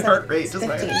 22 minus My 7? heart rate just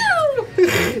went.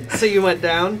 15. So you went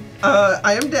down?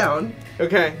 I am down.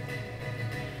 Okay.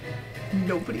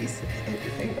 Nobody's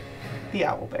anything. The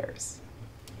Owlbears.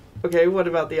 Okay, what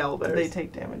about the Owlbears? They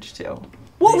take damage too.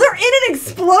 Well, they're in an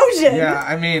explosion. Yeah,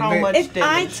 I mean, How much If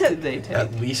I damage took- did they take?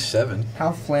 At least 7.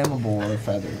 how flammable are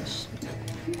feathers?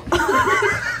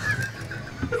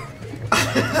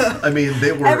 I mean,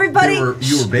 they were. Everybody- you were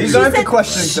These basically. aren't the said-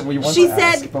 questions that we want she to said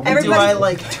ask. But we everybody- Do I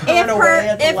like turn away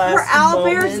at the if her last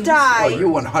owlbears moment? die, Oh, you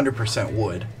 100%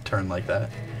 would turn like that.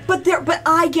 but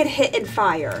I get hit in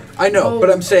fire. I know, but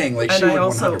I'm saying like she And would I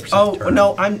also 100% turn.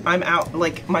 no, I'm out.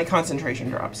 Like my concentration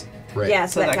drops, Right. Yeah,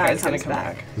 so that guy guy's gonna comes come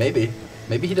back. Maybe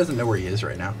he doesn't know where he is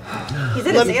right now. He's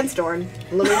in a sandstorm.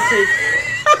 Let me take.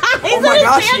 He's Oh my in a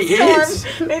gosh, he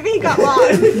sandstorm. Maybe he got lost.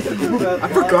 I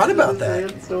forgot about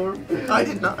that. I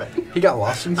did not. He got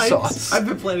lost in the sauce. I've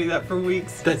been planning that for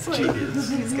weeks. That's genius.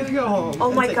 He's gonna go home. Oh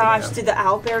and my take a gosh, nap. did the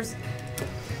owlbears?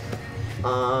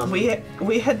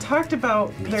 We had talked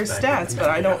about their back stats, in but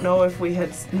I don't know if we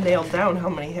had nailed down how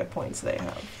many hit points they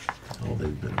have. Oh,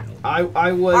 they've been. I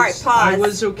was All right, I pause.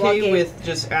 was okay Walking. with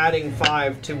just adding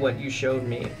 5 to what you showed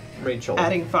me, Rachel.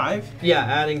 Adding 5? Yeah,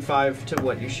 adding 5 to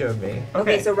what you showed me.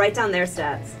 Okay, so write down their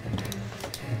stats.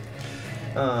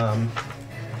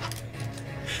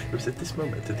 It was at this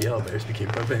moment that the Owlbears became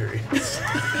barbarians.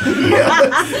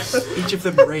 Each of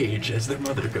them rage as their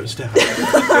mother goes down.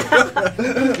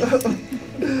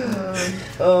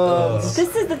 This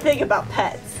is the thing about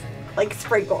pets. Like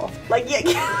Sprinkle. Like,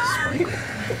 yeah.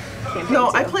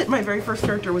 No, I played, my very first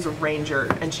character was a ranger,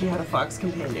 and she had a fox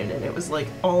companion, and it was like,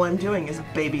 all I'm doing is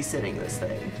babysitting this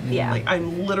thing. Yeah. Like,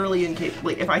 I'm literally incapable.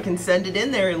 Like, if I can send it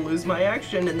in there and lose my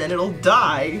action, and then it'll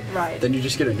die. Right. Then you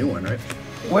just get a new one, right?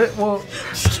 What? Well,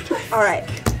 All right.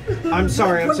 I'm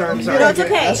sorry. No, it's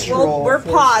okay. Well, we're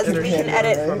paused. We can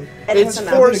edit. Edit It's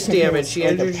them four out. damage. She like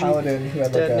a enters paladin who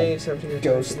had like detonates a something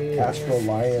ghost astral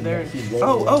lion. They're- that he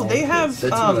rolled Oh, on. they have,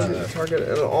 target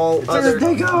and all Where other did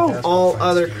they go? all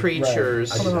other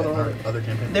creatures. I did that in our other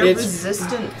campaign. They're It's-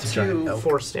 resistant It's a giant to... elf.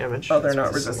 Force damage. Oh, they're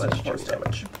not resistant to force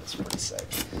damage. That's really sick.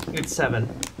 It's 7.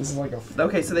 This is like a.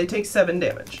 Okay, so they take 7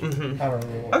 damage. Mm-hmm. I don't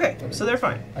know. Okay, so they're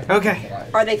fine. I think Okay. he's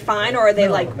alive. Are they fine or are they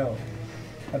No, like No.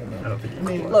 I don't know. I don't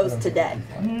think close to dead?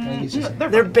 I think he's just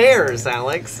They're bears,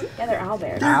 Alex. Yeah, they're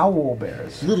owlbears.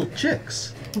 Owlbears. Little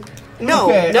chicks. No,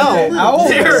 Okay, no.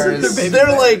 okay, They're, owlbears.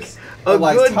 they're like a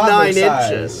Like good toddler 9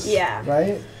 size. inches. Yeah.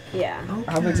 Right? Yeah.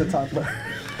 How big's a toddler?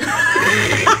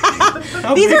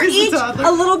 How These big are is the each toddler?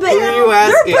 a little bit. Who are you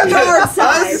asking? They're Bernard Us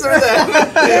size. or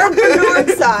them? They're Bernard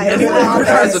size.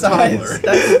 as a toddler.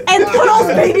 And put all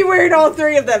baby wearing all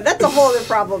 3 of them. That's a whole other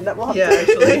problem that we'll have Yeah, to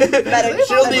actually. that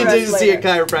She'll need to address see a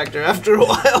later. chiropractor after a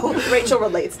while. Rachel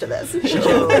relates to this.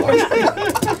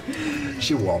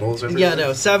 She waddles over Yeah, there.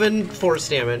 no, 7 force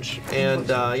damage, and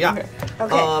yeah.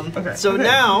 Okay. Okay, So okay,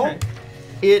 now okay.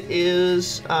 it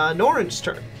is Norin's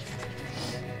turn,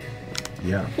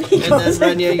 Yeah. and then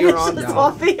Renya, you're on Just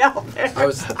off the out there. I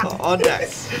was on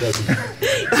decks.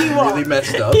 really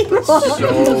messed up, but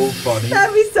so funny.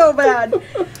 That'd be so bad.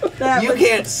 That You was-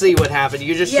 can't see what happened.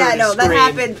 You just Yeah, heard a no, that scream.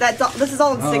 happened. That's all, this is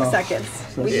all in 6 Oh. seconds.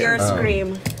 So We hear a Oh.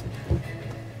 scream.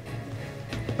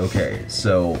 Okay,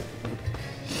 so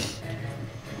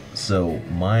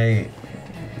my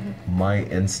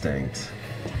instinct.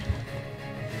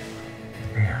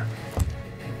 Man.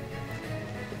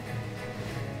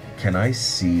 Can I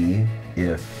see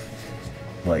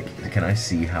can I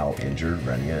see how injured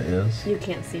Renya is? You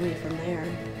can't see me from there.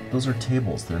 Those are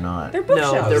tables, they're not. They're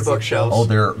bookshelves. No, they're bookshelves. Oh,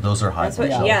 those are high That's what.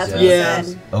 bookshelves. Yeah, that's what Yeah. I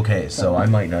said. Okay, so I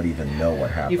might not even know what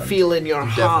happened. You feel in your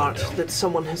definitely heart don't. that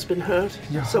someone has been hurt.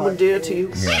 Your Someone heart dear to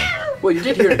you. Yeah. Well, you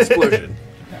did hear an explosion.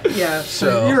 Yeah.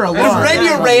 So You're And alive.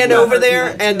 Renya ran over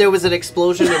there, and there was an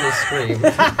explosion and a scream.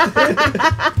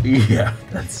 Yeah,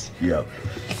 that's yep.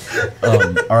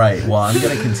 All right. Well, I'm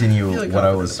gonna continue Really what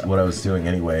I confident was doing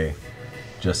anyway,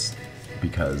 just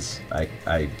because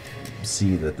I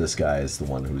see that this guy is the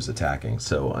one who's attacking.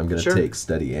 So I'm gonna Sure. take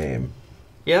steady aim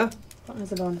Yeah,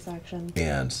 As a bonus action.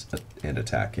 and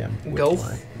attack him. With go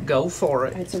my, go for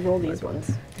it. Alright, so roll these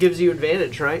ones. Gives you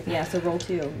advantage, right? Yeah, so roll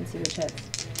 2 and see which hits.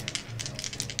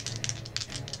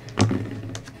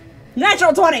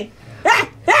 Natural 20! Ah!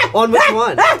 Ah! On which ah!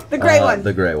 one? Ah! The gray one.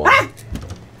 The gray one.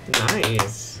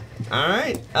 Nice. All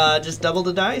right. Just double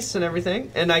the dice and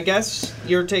everything. And I guess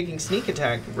you're taking sneak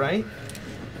attack, right?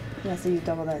 Yeah, so you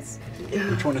double this.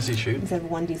 which one does he shoot? Instead of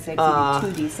 1d6,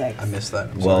 you do 2d6. I missed that.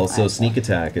 I'm Well, sorry. so sneak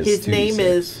attack is His 2d6. name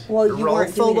is Well, you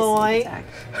weren't doing a Rolfaloy, sneak attack.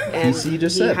 and You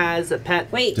just he said. has a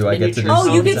pet. Wait. Do I get to do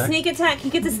miniature. Oh, you sneak get attack? sneak attack. He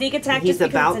gets a sneak attack He's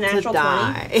just because about it's a to natural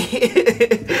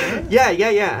 20. die.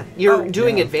 Yeah. You're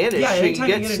doing yeah. advantage, Yeah, so you anytime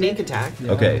get you get sneak advantage.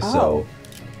 attack. Okay, Oh. so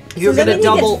You're So then gonna he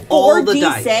gets double all the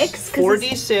 4d6, dice. 'cause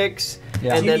 4d6,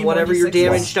 Yeah. and You then need whatever your 1d6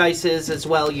 damage plus. dice is as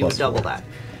well, you Plus double 4. that.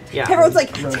 Yeah. Everyone's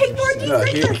like, take more No,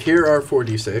 d6. here are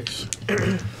 4d6.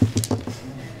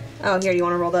 Oh, here, you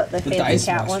want to roll the The fancy dice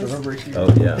cat master ones? over here.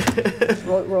 oh yeah,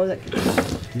 Roll it.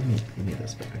 give me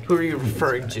this back. Who are you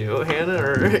referring to, Hannah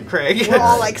or Craig? We're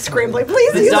all like scrambling.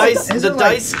 Please The use dice, Is the it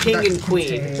like dice king and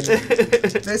queen.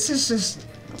 This is just.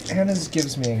 Hannah's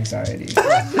gives me anxiety. Look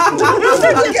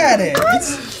at it.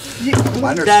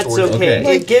 Mine are That's sorted. okay.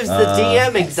 Okay. It gives the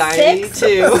DM anxiety Six?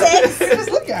 too. 6?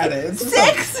 Just look at it. It's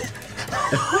 6?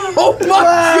 Oh my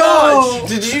gosh!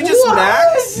 Did you just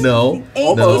max? No,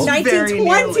 18, no. 19, Very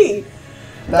 20.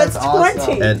 That's 20.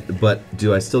 awesome. And but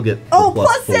do I still get the Oh,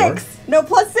 plus plus 4? 6. No,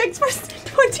 plus 6 for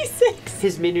 26.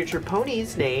 His miniature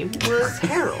pony's name was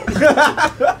Harold.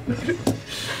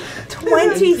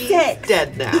 26.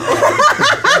 Dead now.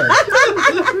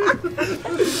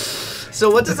 So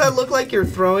what does that look like? You're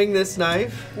throwing this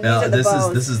knife? are the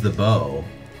bows. This is the bow.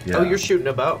 Yeah. Oh, you're shooting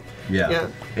a bow. Yeah. Yeah.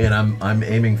 And I'm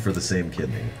aiming for the same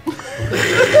kidney.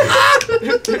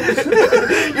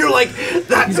 You're like,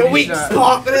 that's a weak shot.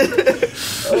 spot.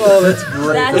 Oh, that's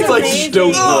great. That's It's like amazing.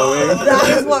 still glowing.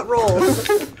 That is what rolls.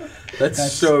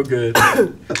 That's so good.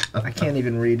 I can't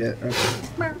even read it.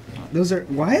 Okay. Those are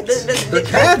what? The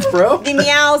cats, bro. The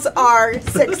meows are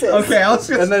 6s. Okay, I was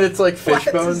gonna. And then it's like fish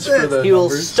What bones is for this? the You'll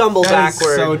numbers. stumble That is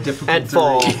backward so difficult and to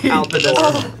fall read. out the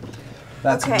door.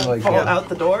 That's Okay. really Fall good. out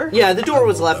the door. Yeah, the door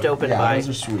was left open Yeah, by those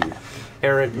are sweet.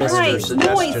 errant Mr. Nice,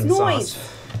 Suggestion noise. Sauce.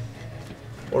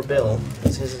 Or Bill,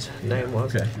 as his name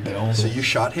was. Okay. So you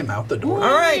shot him out the door.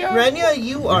 All right, Renya,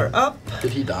 you are up,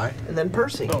 Did he die? and then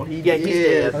Percy. Oh, he yeah, he's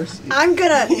did. dead. I'm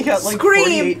gonna He got like scream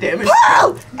 48 damage.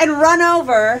 Pearl! And run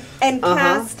over and Uh-huh.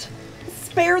 cast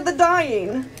Spare the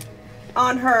Dying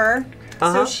on her.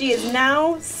 Uh-huh. So she is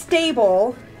now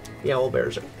stable. Yeah,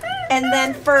 Owlbears are. And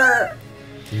then for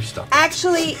You stopped.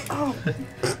 actually, oh,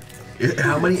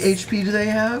 How many HP do they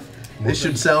have? It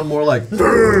should sound more like. the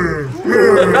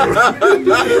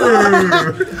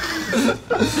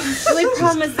only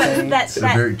problem is that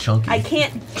They're very chunky. I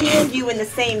can't heal you in the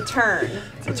same turn.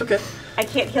 That's okay. I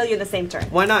can't heal you in the same turn.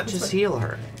 Why not just heal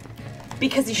her?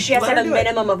 Because she has to Let have her a do it.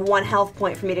 minimum of 1 health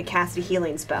point for me to cast a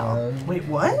healing spell. Wait,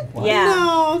 what? Yeah.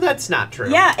 No, that's not true.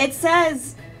 Yeah, it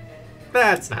says.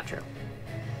 That's not true.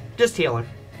 Just heal her.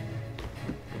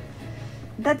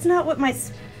 That's not what my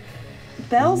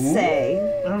spells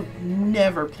say. I've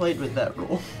never played with that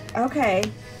rule. Okay.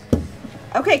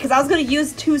 Okay, because I was going to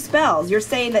use 2 spells. You're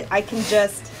saying that I can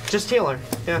just. Just heal her.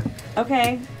 Yeah.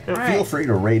 Okay. Feel Alright. free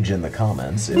to rage in the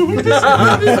comments if you disagree.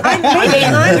 I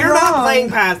mean, I'm you're not wrong. playing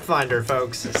Pathfinder,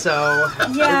 folks, so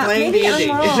Yeah, we're playing maybe I'm D&D.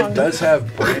 wrong. It does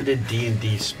have branded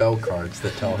D&D spell cards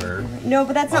that tell her. No,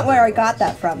 but that's not where I got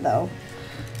that from, though.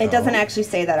 It doesn't actually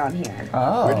say that on here.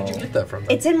 Oh. Where did you get that from?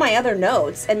 Then? It's in my other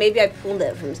notes, and maybe I pulled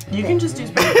it from. You can just use.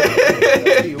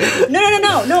 No,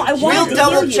 I wanted We'll to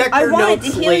double heal you. check I your wanted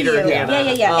notes to heal later, you.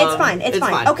 Hannah. Yeah. It's fine. It's it's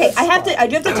fine. fine. Okay, I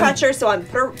do have to touch her, so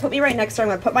put me right next to her. I'm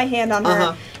gonna put my hand on her,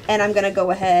 Uh-huh. and I'm gonna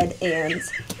go ahead and.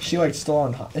 Is she like still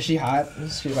on? Is she hot?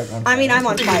 Is she like on? I mean, fire? I'm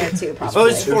on fire too, probably. Oh,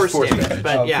 it's It was force force damage,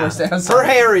 but Oh, yeah. force damage. Her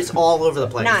hair is all over the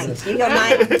place. 9. You go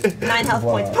 9 health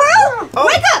Wow. points. Pearl, Oh,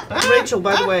 wake up! Rachel,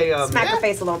 by the way, Smack her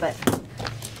face a little bit.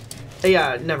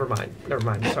 yeah, never mind.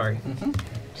 Sorry.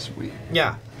 Sweet.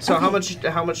 Yeah. So how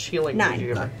much healing 9. did you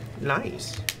give her?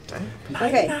 Nice.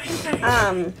 Okay.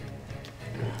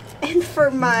 And for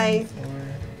my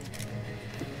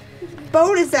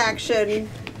bonus action,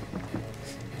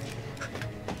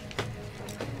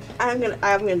 I'm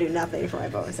gonna do nothing for my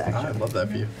bonus I action. love that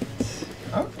for you.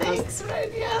 Thanks,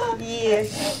 Renya. Yeah.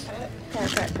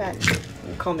 Pat.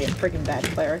 You call me a freaking bad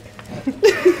cleric.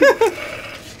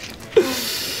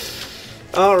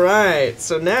 All right.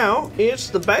 So now it's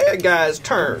the bad guy's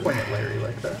turn. Point at Larry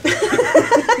like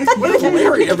that. What did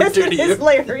Larry ever do to you? It's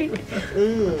Larry.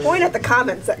 Point at the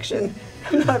comment section.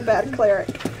 I'm not a bad cleric.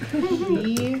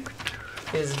 He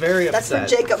is very That's for upset.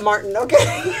 Jacob Martin,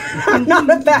 okay? I'm not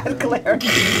a bad cleric.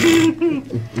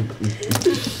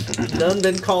 Done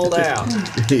been called out.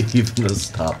 Even a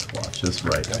stopwatch is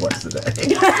right twice a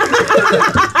day.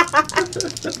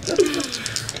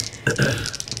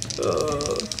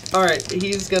 All right.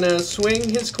 He's gonna swing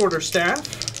his quarterstaff,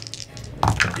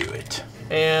 Do it.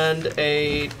 and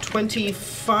a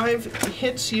 25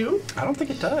 hits you. I don't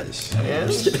think it does. And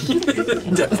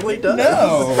It definitely does.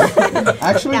 No.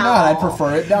 Actually, not. I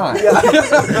prefer it not.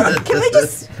 Can we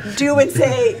just do and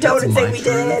say, don't and say we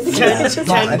did?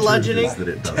 10 bludgeoning. That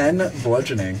it does. 10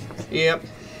 bludgeoning. Yep.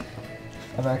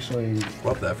 I'm actually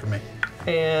Love that for me.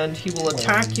 And he will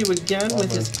attack you again with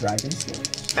over his dragon skin.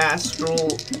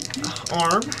 astral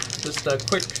arm. Just a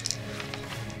quick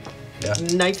Yeah.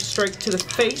 knife strike to the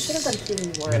face. Should have done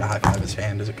healing I'm word, gonna high five his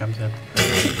hand as it comes in.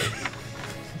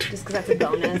 just because that's a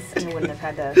bonus, and I wouldn't have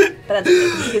had to. But that's okay,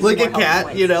 'cause it gives Like you a more health cat,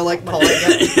 points. you know, like pulling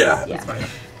it. Yeah.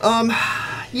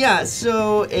 Yeah. Yeah,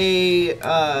 so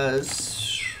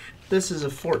this is a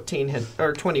 14 hit,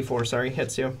 or 24, sorry,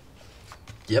 hits you.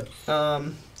 Yep.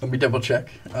 Um, Let me double check.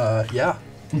 Yeah.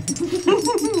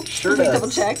 Sure Let me does. double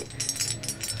check.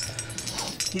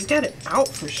 He's got it out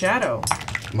for Shadow.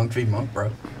 Monk v monk,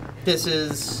 bro. this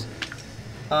is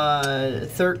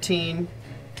 13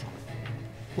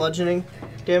 bludgeoning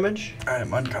damage. I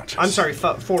am unconscious. I'm sorry,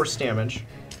 force damage.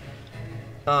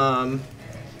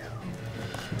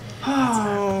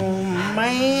 Oh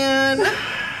man.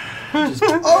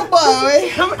 Oh boy.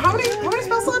 How many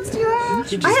spell slots do you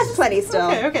have? I have plenty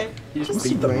still. Okay. You just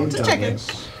beat the monk. Just checking.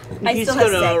 I He's still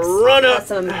have gonna 6. run up. Plus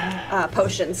some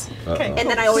potions. Okay. And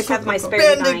then I always have my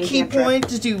spare Spend a 9 key cantrip. point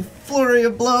to do flurry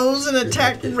of blows and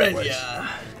attack Renya.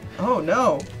 Oh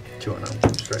no. 2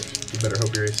 unarmed strikes. You better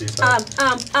hope your AC is high.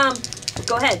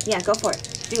 Go ahead. Yeah, go for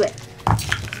it. Do it.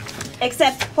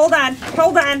 Except, hold on.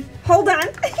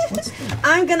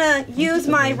 I'm gonna use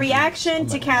my reaction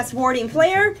to cast Warding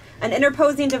Flare. An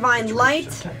interposing divine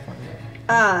light It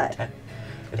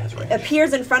has range.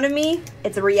 appears in front of me.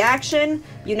 It's a reaction.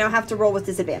 You now have to roll with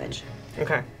disadvantage.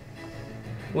 Okay.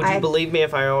 Would you believe me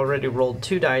if I already rolled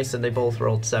 2 dice and they both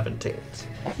rolled 17s?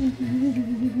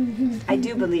 I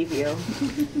do believe you.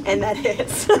 And that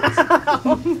hits. No,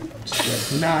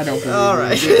 I don't believe All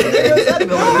right.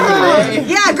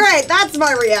 Yeah, great. That's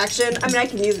my reaction. I mean, I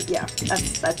can use it. Yeah,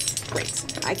 that's great.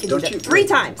 I can do that 3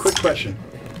 times. Quick question.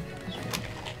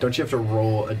 Don't you have to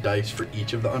roll a dice for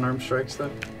each of the unarmed strikes,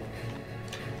 though?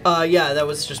 Yeah, that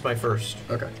was just my first.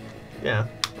 Okay. Yeah.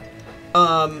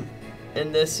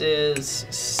 And this is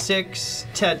 6,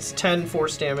 10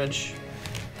 force damage.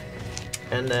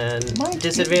 And then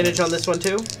disadvantage on this one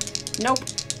too? Nope.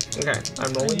 Okay,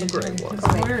 I'm rolling the gray one.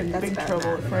 We're in That's big bad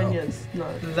trouble math. if Renya's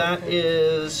not. That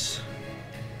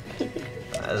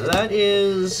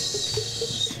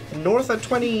is north of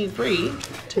 23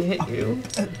 to hit you.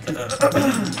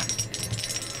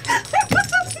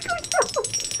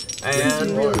 And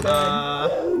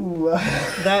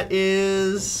that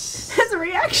is As a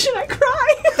reaction, I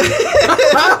cry.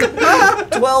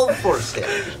 12 force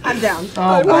damage. I'm down.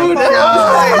 Oh my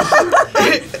god.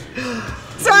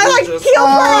 So I heal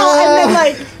Pearl and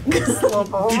then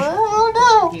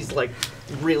He's like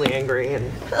really angry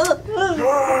and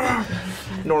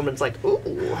Norman's like, ooh,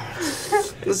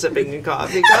 sipping and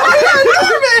coffee.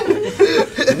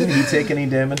 Didn't he take any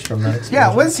damage from that explosion?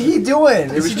 Yeah, what's he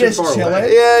doing? Is was he too just far chilling?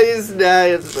 away. Yeah,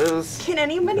 it was Can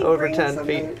anybody over bring 10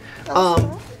 something feet.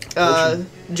 else?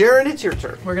 Jared, it's your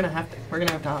turn. We're gonna have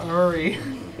to hurry.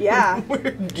 Yeah.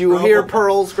 You hear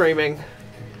Pearl screaming.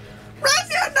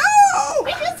 Renya, no!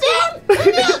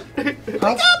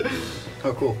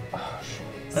 Oh, cool.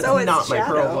 That's So it's not my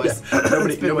Shadow. Pearl voice.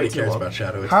 Nobody been way too cares long. about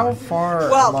Shadow. It's How fine. far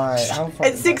Well, am I? How far?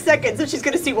 In 6 seconds, and she's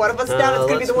gonna see one of us down. It's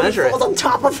gonna be let's the one who measure it. falls on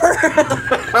top of her.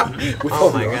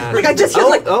 Oh my god. Like I just feel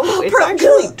like, it's Pearl,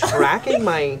 actually tracking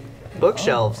my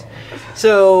bookshelves.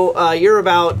 So you're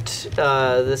about,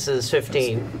 this is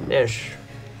 15-ish.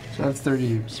 So that's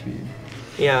 30 speed.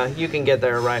 Yeah, you can get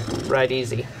there right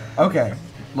easy. Okay,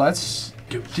 let's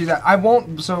do that. I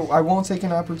won't take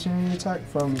an opportunity attack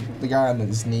from the guy on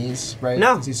his knees, right?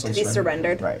 No. 'Cause he's, He's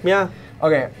surrendered. Right. Yeah,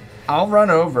 Okay, I'll run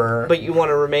over. but you want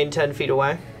to remain 10 feet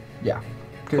away? Yeah,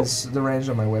 because the range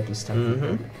on my whip is 10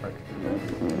 feet. Right.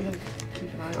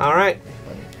 Keep an eye on All right.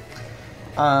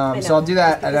 So I'll do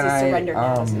that, and Because then he's surrendered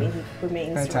now, doesn't mean I he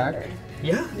remains attack? surrendered.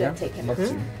 Yeah. Yeah, take him. love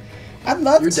to. I'd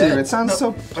love You're to. dead. It sounds so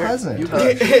You pleasant.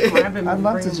 touch. Grab him I'd and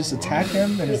love bring to him just along. attack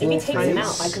him and I his mean, if he little takes him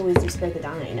out, face. I could always just spare the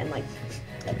dying and like,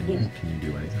 you know, Can you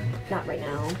do anything? not right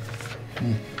now.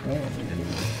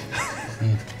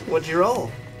 What'd you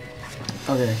roll?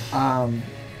 Okay.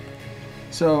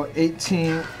 So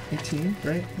 18,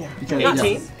 right? Yeah. Because,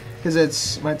 18? Because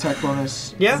it's my attack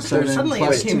bonus. Yeah. So then Suddenly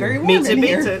plus it became 2. very warm Meets it, in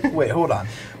beats here. it. Wait, hold on.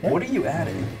 What are you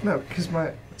adding? No, because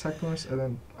my attack bonus, and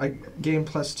then I gain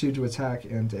plus 2 to attack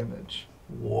and damage.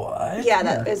 What? Yeah,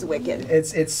 that is wicked.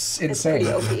 It's It's insane.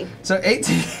 pretty OP. So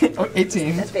 18. Oh,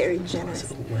 18. That's very generous.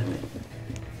 11.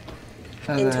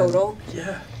 and In then- total,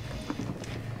 Yeah.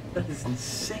 That is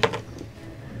insane.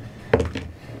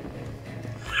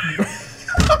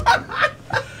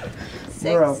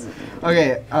 Bro. 6.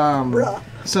 Okay. Bruh.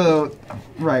 So,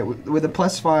 right, with a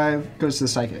plus 5 goes to the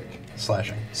psychic.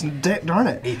 Slashing. So, darn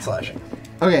it. 8 slashing.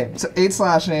 Okay, so 8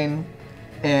 slashing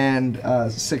and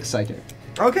 6 psychic.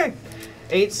 Okay.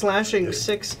 8 slashing,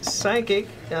 6 psychic.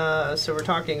 So we're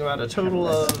talking about a total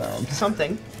of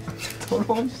something.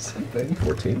 Total of something.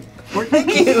 14?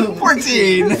 Thank you.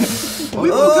 14. We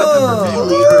woke up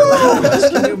really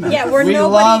early. Yeah, where We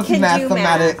nobody love can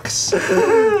mathematics.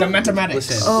 The mathematics.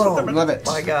 Listen. Oh, love it.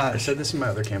 My I gosh. said this in my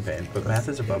other campaign, but math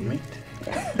is above me.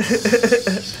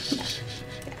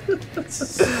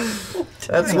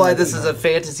 That's why this is a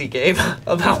fantasy game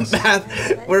about math.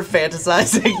 We're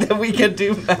fantasizing that we can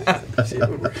do math. See, it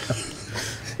would work.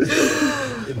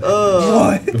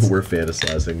 We're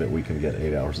fantasizing that we can get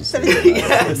 8 hours of sleep.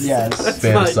 Yes. Yes. That's my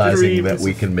Fantasizing dream. that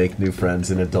we can make new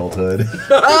friends in adulthood.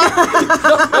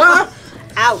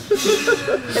 Ouch.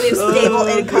 That we have stable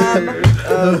income.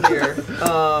 Oh dear.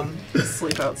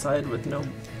 Sleep outside with no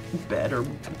bed or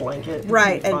blanket.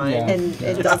 Right, and, Fine. Yeah. and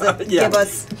it doesn't Yeah. give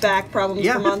us back problems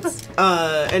Yeah. for months.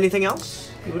 Anything else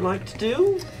you would like to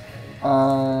do?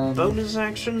 Bonus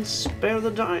action, spare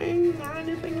the dying, or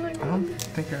anything like I that? don't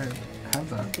think I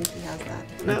have I that. think he has that.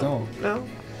 No. don't. No.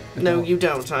 No, you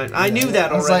don't. I knew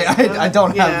that I was already. like, I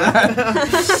don't have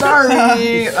that. Sorry.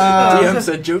 DM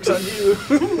said jokes on you.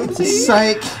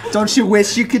 Psych. Don't you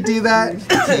wish you could do that?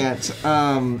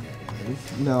 Can't.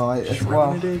 No.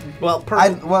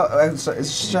 Sorry,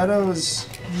 Shadows.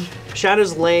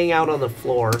 Shadow's laying out on the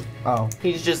floor. Oh.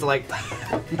 He's just like.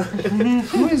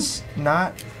 Who is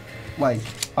not, like,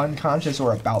 unconscious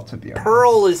or about to be?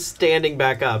 Pearl is standing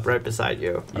back up right beside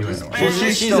you. She's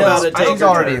about to take She's her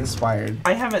already turn. inspired.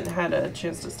 I haven't had a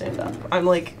chance to stand up. I'm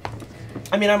like,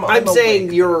 I'm saying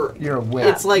awake. You're awake.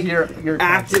 It's like you're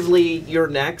actively you're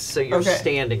next, so you're Okay.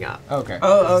 standing up. Okay.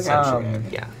 Oh, okay.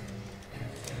 Yeah.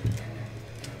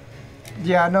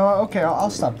 Yeah. No. Okay.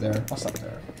 I'll stop there.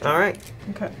 All right.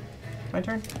 Okay. My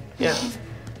turn? Yeah.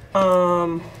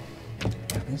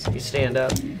 You stand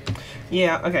up.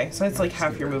 Yeah, okay. So it's like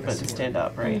half your movement to stand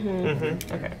up, right?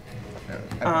 Mm-hmm. Okay.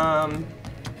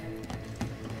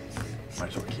 Might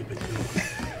as well keep it.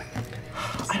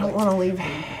 I don't want to leave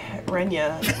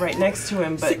Renya right next to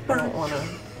him, but I don't want to.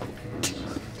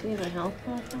 Do you have a health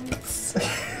potion?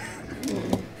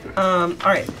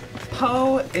 Alright.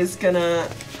 Poe is gonna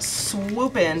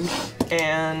swoop in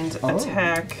and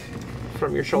attack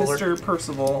From your shoulder. Mr.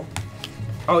 Percival.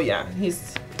 Oh yeah,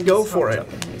 he's Go for huffed it.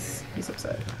 up and he's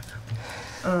upset.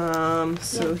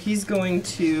 So he's going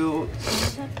to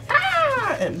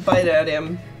and bite at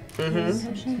him.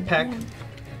 Mm-hmm. Peck.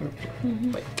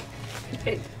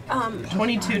 Wait.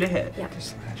 22 to hit. Yeah.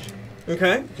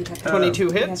 Okay. 22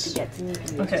 hits.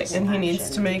 Okay, and he needs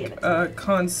to make a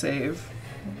con save.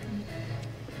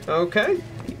 Okay.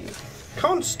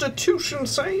 Constitution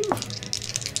save.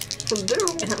 From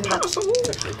down possible.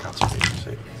 Actually, concentration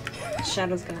save.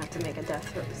 Shadow's gonna have to make a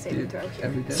death saving throw here.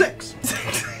 Every day. 6.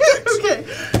 Okay,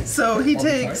 so he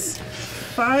takes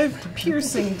 5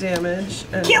 piercing damage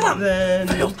and Kill him! then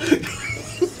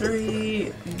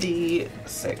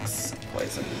 3d6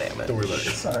 poison damage. Don't worry about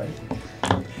it. Sorry.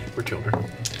 We're children.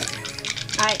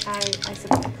 I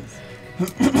support this.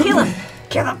 Kill him!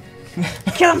 Kill him!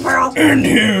 Kill him, Pearl! End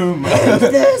him!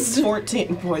 This!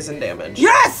 14 poison damage.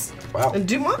 Yes! Wow.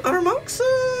 And are monks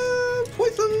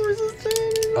poison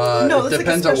resistant? No, it that's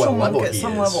depends like a on special what level monk at he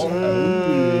some is. level.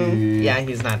 Yeah,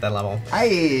 he's not that level.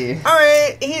 Aye.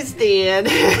 Alright, he's dead.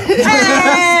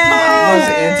 That was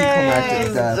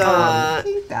anticlimactic death.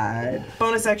 He died.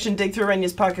 Bonus action, dig through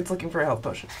Renya's pockets looking for a health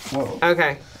potion. Whoa.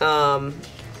 Okay.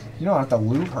 You don't have to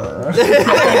loot her. But she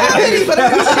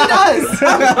does!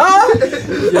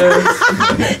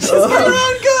 She's coming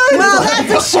around good. Well,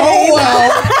 that's a shame.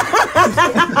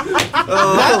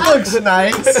 That looks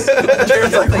nice.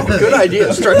 Jared's like, oh, good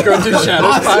idea. Starts going through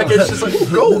Shadow's pockets. She's like,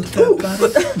 gold.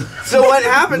 So what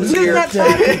happens here?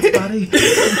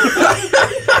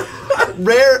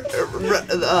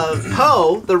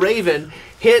 Poe, the raven,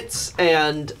 hits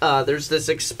and there's this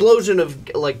explosion of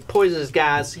like poisonous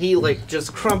gas. He like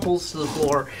just crumples to the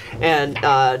floor, and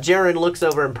Jaren looks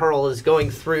over and Pearl is going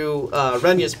through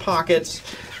Renya's pockets,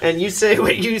 and you say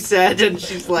what you said, and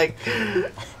she's like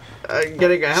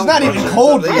getting a health She's not potion even or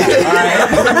cold something. yet. All right.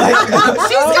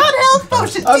 She's got health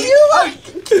potions! Do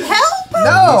you help?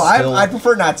 No, still- I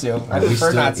prefer not to. I Are we prefer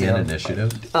still not in to.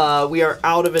 initiative? We are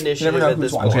out of initiative know at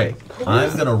who's this watching. point. Okay,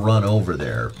 I'm gonna run over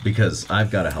there because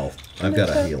I've got a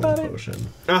healing potion.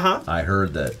 I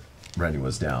heard that Renya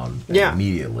was down and Yeah.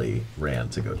 immediately ran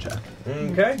to go check.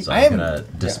 Okay. So I I'm am- gonna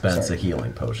dispense sorry. a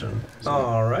healing potion.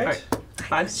 All right.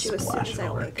 I'd She was soon as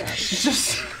I wake up.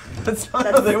 just. That's not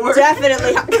how they work.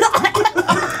 Definitely.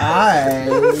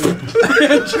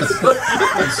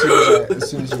 As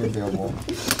soon as you're available.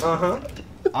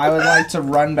 I would like to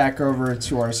run back over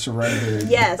to our surrendered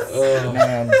Yes.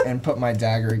 man and put my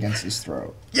dagger against his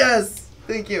throat. Yes!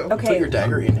 Thank you. Okay. Put your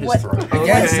dagger in his What- throat.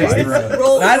 Against his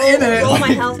throat. Not in it. Roll my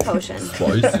health potion.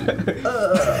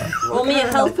 Roll me a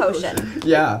health potion.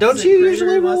 Yeah. Don't you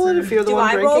usually roll it if you're the Do one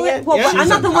I drinking roll it? Well, Yeah. but I'm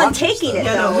not the one unconscious, taking it,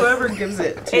 Yeah, no, though. whoever gives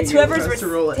it to It's you whoever's has to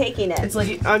roll it. taking it. It's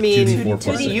like I mean, 2d4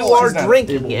 plus you six. are She's not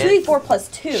drinking able it. 2d4 plus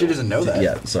 2. She doesn't know that.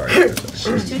 Yeah, sorry.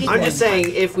 2d4. I'm just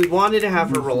saying, if we wanted to have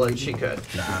her roll it, she could.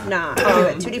 Nah, do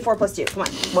it. 2d4 plus 2. Come on.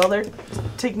 while they're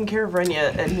taking care of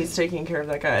Renya and he's taking care of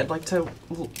that guy, I'd like to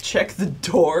check the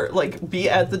door, like be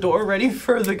at the door ready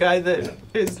for the guy that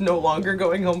is no longer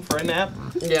going home for a nap.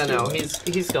 Yeah, no,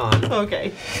 he's gone.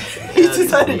 Okay. He's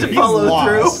decided to follow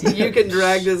lost. through. You can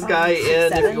drag this guy in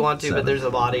if 7? you want to, but there's a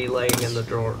body laying in the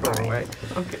doorway.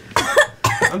 Okay.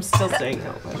 I'm still staying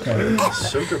home.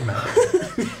 So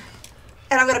dramatic.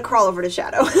 And I'm gonna crawl over to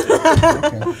Shadow.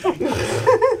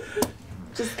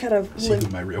 just kind of See who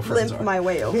my real friends limp are. my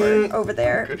way over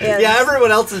there. And Yeah,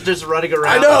 everyone else is just running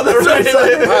around. I know, that's what I'm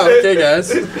saying. Wow, okay,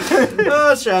 guys.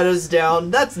 Oh, Shadow's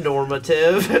down. That's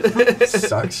normative.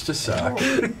 Sucks to suck.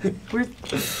 We're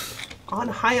on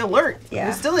high alert. Yeah.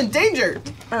 We're still in danger.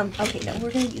 Okay, no,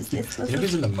 we're gonna use this. You know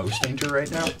who's in the most danger right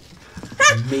now?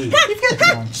 Me.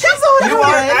 She's on You her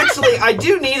are way. actually. I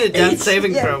do need a death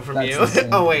saving Yeah. throw from That's you. insane.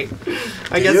 Oh wait,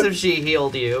 I Do guess you? if she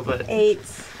healed you, but 8.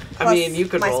 I mean you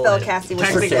could my roll spell it. casting was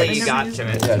Technically, for you got to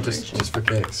it. Yeah, just for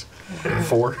kicks.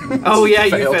 4. Oh yeah,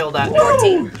 you Failed. failed that.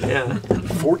 14. Yeah.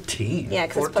 14. Yeah,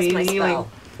 because it's plus 14 my healing. spell.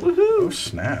 Oh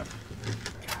snap.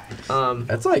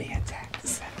 That's like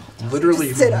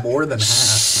literally Sit up. more than half.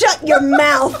 Shut your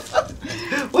mouth!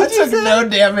 I took no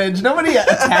damage. Nobody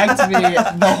attacked me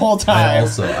the whole I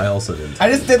time. also didn't. I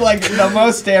just did like the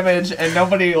most damage, and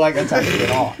nobody like attacked me at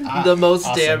all. The most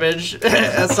awesome. damage,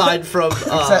 aside from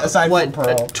Aside from what,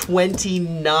 Pearl.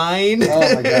 29.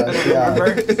 Oh my god! Yeah.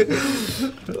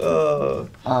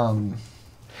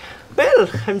 Well,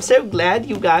 I'm so glad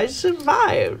you guys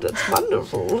survived. That's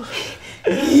wonderful.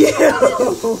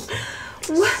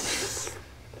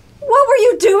 What were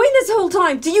you doing this whole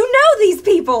time? Do you know these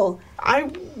people?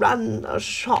 I run a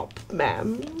shop,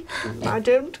 ma'am. I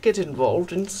don't get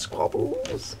involved in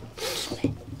squabbles.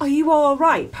 Are you all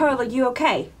right? Pearl, are you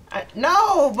okay?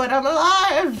 No, but I'm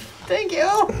alive. Thank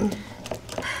you.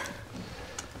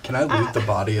 Can I loot the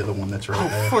body of the one that's right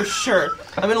there? For sure.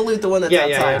 I'm gonna loot the one that's Yeah,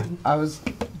 yeah, outside. yeah. I was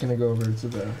gonna go over to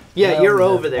the. Yeah, you're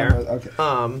over there. Okay.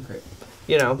 Great.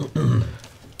 You know, Do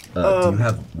you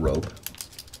have rope?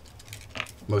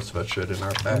 Most of us should in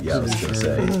our packs. Yeah, I was gonna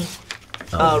say.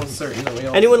 Certain that we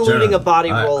all. anyone looting Jenna, a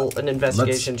body, I- roll an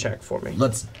investigation check for me.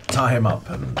 Let's tie him up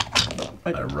and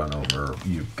I run over.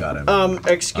 You got him.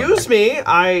 Excuse me,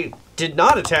 I did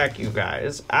not attack you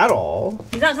guys at all.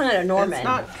 He's not talking to Norman. It's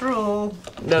not true.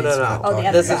 No. Oh, the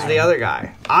other This is guy. the other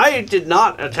guy. I did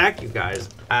not attack you guys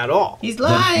at all. He's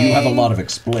Then lying. you have a lot of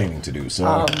explaining to do. So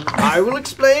I will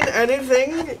explain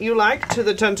anything you like to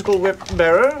the tentacle whip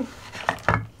bearer.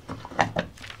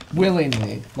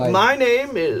 Willingly, like. My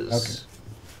name is Okay.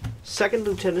 Second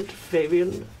Lieutenant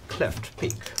Fabian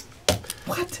Cleftpeak.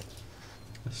 What?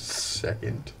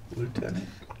 Second lieutenant.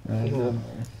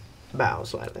 Bow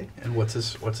slightly. And what's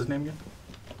his name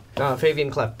again? Fabian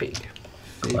Cleftpeak.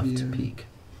 Cleftpeak.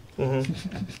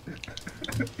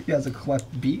 He has a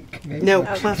cleft beak. Maybe? No,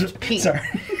 Cleftpeak. Sorry.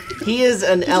 He is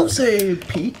an elf. Say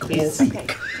peak. He's- Okay.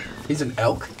 He's an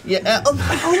elk. Yeah.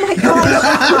 Oh my god!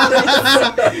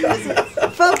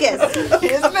 Focus! He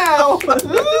is now.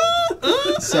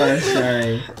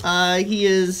 Sorry. He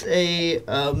is a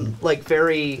like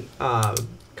very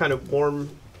kind of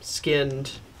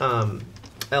warm-skinned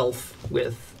elf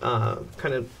with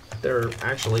kind of there are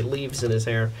actually leaves in his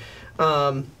hair,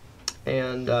 and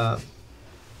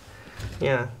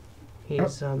yeah,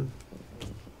 he's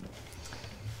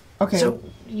Okay. So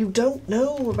you don't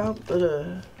know about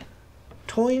the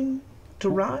Toin to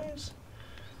Rise?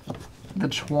 The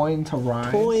Twain to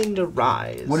Rise. Toin to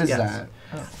Rise. What is yes. that?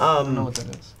 I don't know what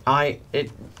that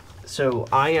is. So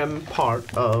I am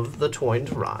part of the Toin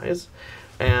to Rise,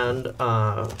 and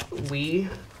we,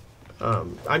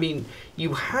 I mean,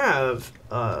 you have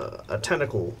a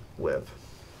tentacle whip.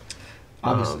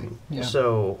 Obviously. Yeah.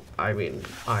 So I mean,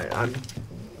 I'm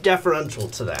deferential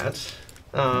to that,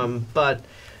 but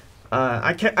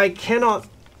I cannot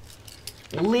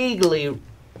legally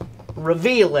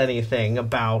reveal anything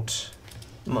about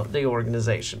the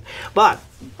organization, but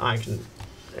I can,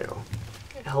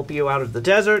 help you out of the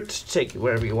desert, take you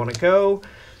wherever you want to go.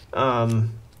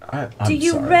 I'm Do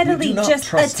you sorry. readily We do not just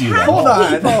trust you attack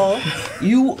at all.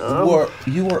 people?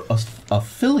 You were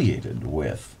affiliated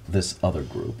with this other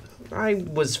group. I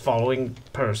was following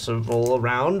Percival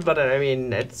around, but I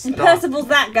mean, it's not... Percival's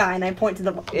that guy, and I point to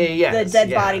the yes,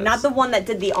 dead body, yes. not the one that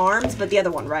did the arms, but the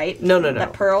other one, right? No.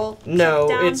 That Pearl. No,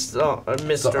 took down? it's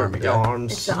Mr. army guy.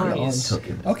 Arms. It's the arms. Took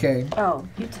him. Okay. Oh,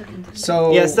 you took him.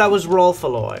 So. Yes, that was Rolf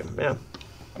Aloy. Yeah.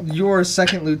 You're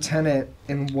second lieutenant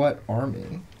in what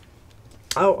army?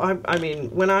 Oh, I mean,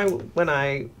 when I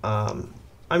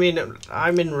I mean,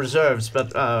 I'm in reserves,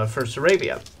 but for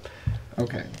Sarabia.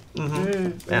 Okay.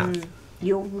 Yeah.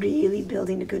 You're really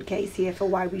building a good case here for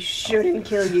why we shouldn't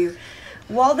kill you.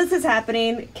 While this is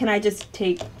happening, can I just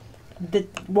take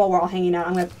while we're all hanging out,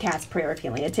 I'm going to cast Prayer of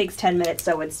Healing. It takes 10 minutes,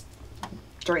 so it's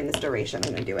during this duration.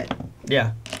 I'm going to do it.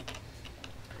 Yeah.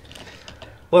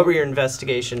 What were your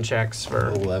investigation checks for?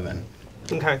 11.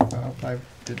 Okay. I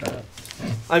did that.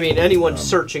 I mean, anyone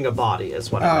searching a body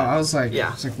is what Oh, I meant. I was like,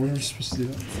 Yeah. what were we supposed to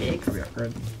do? Six. Yeah,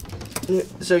 right.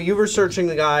 So you were searching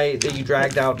the guy that you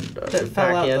dragged out That fell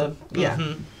back out in. yeah.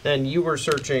 Mhm. And you were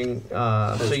searching.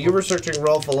 So you were searching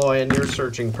Rolf Aloy, and you're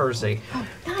searching Percy.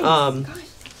 Nice.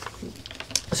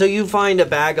 So you find a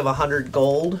bag of 100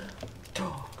 gold,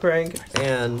 Craig,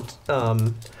 and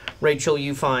Rachel,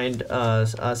 you find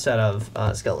a set of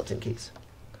skeleton keys.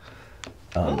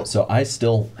 So I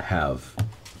still have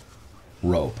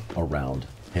rope around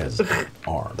his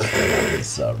arms, around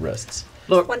his wrists.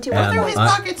 Look, 21 And Through his I-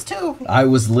 pockets too.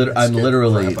 I'm good.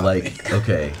 literally Crap on like,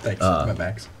 okay, Thanks. My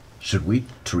backs. should we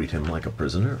treat him like a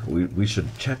prisoner? We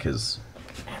should check his.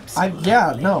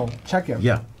 Check him.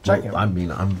 Yeah. Check well, him. I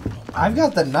mean, I've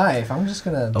got the knife. I'm just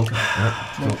gonna okay.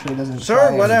 make sure he doesn't. try sure,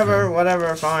 anything.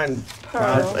 whatever, fine.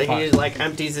 Pearl. He like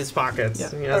empties his pockets.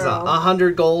 Yeah. He has Pearl.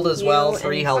 100 gold as well, You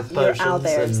 3 and health your potions,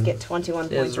 Owlbears and get 21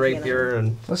 points. his rapier,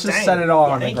 and Let's just Dang. set it all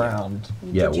Yeah, on the thank you. ground.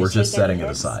 Yeah, Did you we're just take any setting it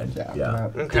hits? aside. Yeah. Yeah.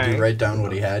 I'm okay. Did you write down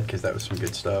what he had? Because that was some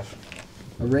good stuff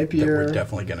A that rapier. we're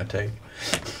definitely gonna take.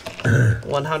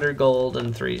 100 gold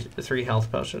and three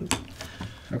health potions.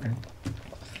 Okay.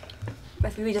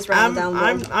 If we just write I'm them down,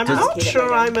 I'm we'll not execute it sure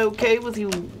later. I'm okay with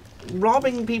you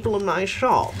robbing people in my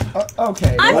shop.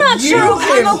 Okay. I'm well, not you sure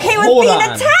can I'm okay with hold being on.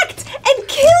 attacked and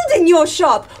killed in your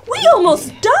shop. We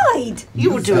almost died. You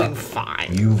were You've doing got- fine.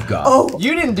 You've got. Oh,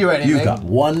 You didn't do anything. You've got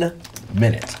 1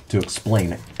 minute to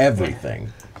explain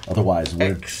everything. Otherwise,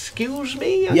 we're. Excuse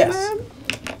me, young Yes. man?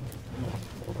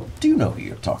 Do you know who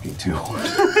you're talking to?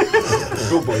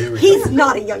 Oh boy, here we he's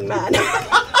not a young man.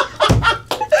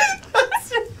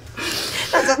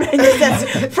 That's what Renya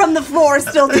says from the floor,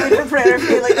 still doing her prayer,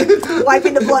 feeling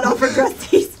wiping the blood off her dress.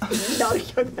 He's not a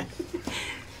young man.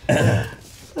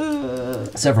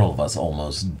 Several of us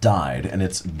almost died, and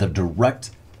it's the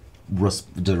direct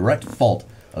fault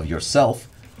of yourself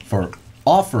for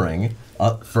offering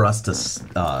for us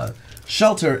to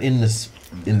shelter in this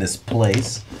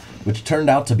place, which turned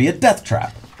out to be a death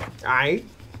trap. I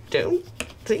don't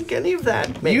think any of that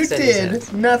You makes any did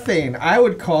sense. nothing. I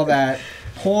would call that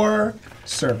poor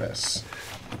service.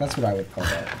 That's what I would call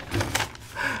that.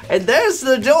 And there's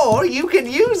the door. You can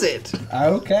use it.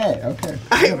 Okay.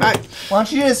 I- Why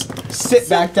don't you just sit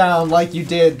back down like you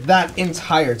did that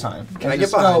entire time? Can I get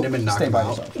behind him and knock stay him by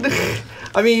out? yourself.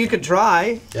 I mean, you could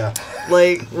try. Yeah.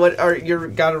 Like, what are you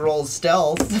gotta roll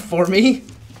stealth for me?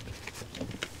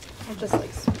 I'm just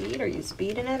like speed. Are you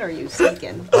speeding it or are you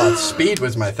sneaking? Speed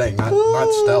was my thing,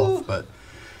 not stealth, but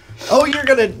Oh, you're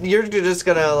just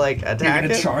gonna like You're attack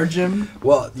gonna it? charge him?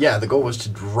 well, yeah. The goal was to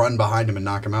run behind him and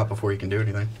knock him out before he can do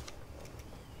anything.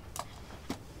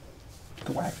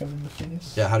 Whack him in the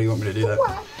face. Yeah. How do you want me to do that?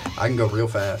 I can go real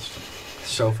fast,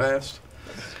 so fast.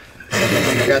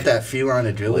 I got that feline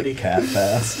agility, Cat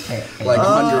fast. like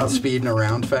 100 speeding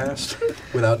around fast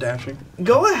without dashing.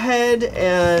 Go ahead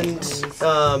and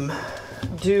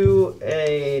do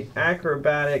a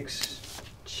acrobatics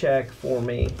check for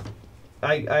me.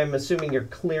 I'm assuming you're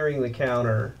clearing the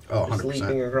counter. Oh, just 100%.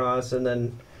 leaping across, and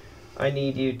then I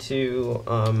need you to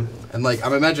And like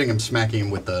I'm imagining him smacking him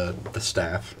with the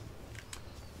staff.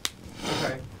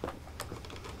 okay.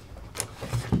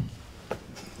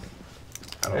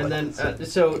 I don't And like then it.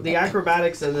 so the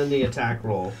acrobatics and then the attack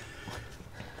roll.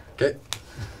 Okay.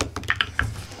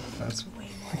 That's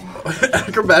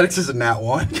Acrobatics is a nat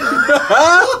 1.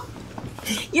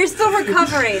 You're still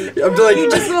recovering. I'm like, You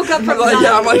just woke up from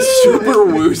I'm like dying. super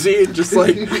woozy and just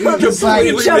like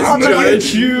completely jump on the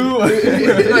misjudged.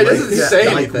 It doesn't say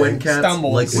like anything. when cats,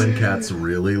 Stumbles. like when cats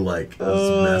really like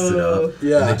mess it up,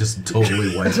 Yeah. and they just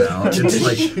totally wipe out. It's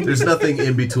like there's nothing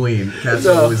in between. Cats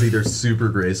No. are always either super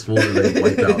graceful or they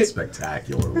wipe out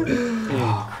spectacularly.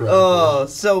 Oh,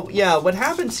 so yeah, what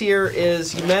happens here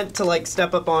is you meant to like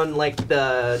step up on like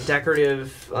the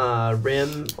decorative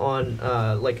rim on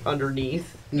like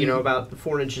underneath, you know, about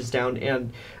 4 inches down,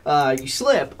 and you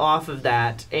slip off of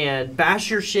that and bash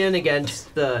your shin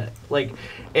against the like,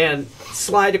 and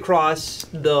slide across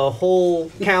the whole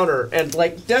counter and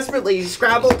like desperately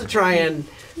scrabble to try and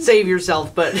save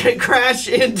yourself, but crash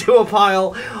into a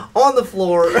pile on the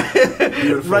floor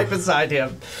right beside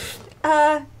him.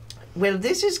 Well,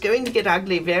 this is going to get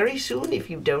ugly very soon if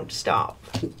you don't stop.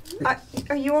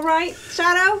 Are you alright,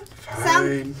 Shadow?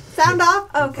 Fine. Sound off?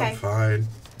 Okay. I'm fine.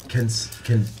 Can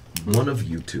one of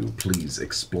you two please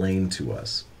explain to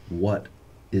us what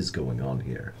is going on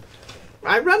here?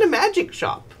 I run a magic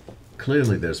shop.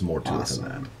 Clearly, there's more to it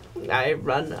than I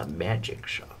run a magic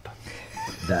shop.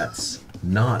 that. That's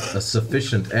not a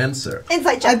sufficient answer.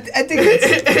 Inside check. I think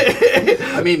it's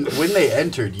I mean, when they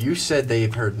entered, you said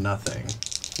they've heard nothing.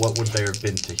 What would there have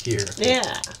been to hear?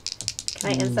 Yeah.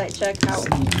 Can I insight check how?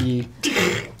 sneaky.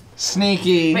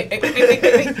 Sneaky.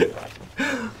 Wait.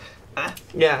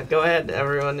 Yeah, go ahead,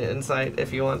 everyone. Insight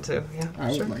if you want to. Yeah,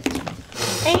 I sure. would like to.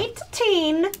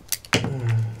 18.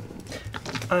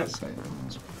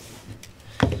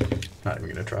 Not even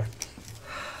gonna try.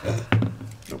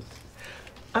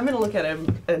 I'm gonna look at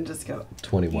him and just go.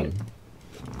 21.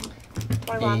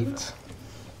 21.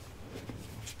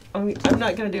 8. I'm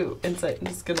not gonna do insight. I'm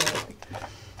just gonna.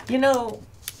 You know,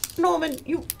 Norman,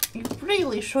 you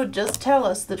really should just tell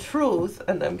us the truth.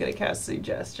 And I'm gonna cast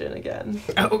suggestion again.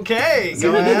 Okay,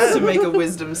 So go he needs ahead. to make a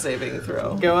wisdom saving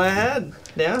throw. Go ahead.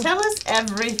 Yeah. Tell us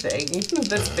everything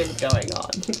that's been going on.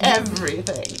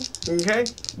 Everything. Okay.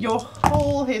 Your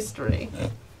whole history.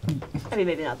 I mean,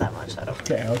 maybe not that much. I don't.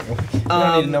 Okay, okay. We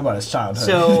don't need to know about his childhood.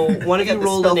 So one of I you got the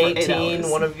rolled an spell for 8 18,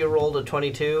 hours. one of you rolled a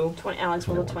 22. 20. Alex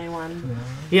rolled a 21.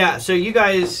 Yeah, so you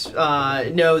guys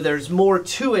know there's more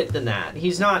to it than that.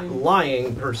 He's not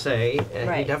lying per se. He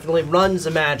Right. definitely runs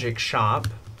a magic shop.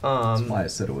 That's why I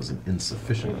said it was an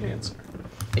insufficient answer.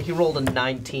 He rolled a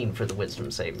 19 for the wisdom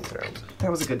saving throw.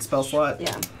 That was a good spell slot.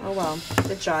 Yeah. Oh well.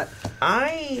 Good shot.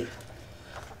 I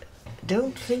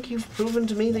don't think you've proven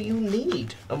to me that you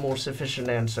need a more sufficient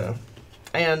answer.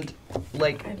 And,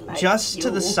 like just to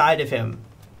the you. side of him,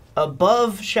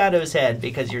 above Shadow's head,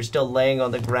 because you're still laying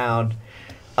on the ground,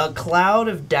 a cloud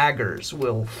of daggers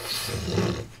will,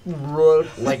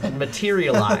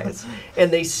 materialize,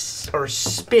 and they are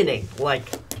spinning, like,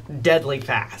 deadly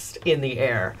fast in the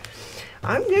air.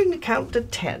 I'm going to count to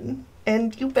 10,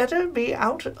 and you better be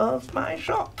out of my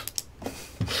shop.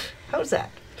 How's that?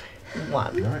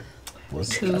 1. All right. Let's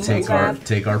Two. take our Let's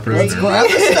prisoner. grab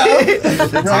the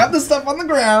stuff. Grab the stuff on the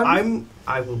ground.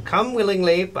 I will come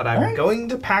willingly, but I'm Alright. going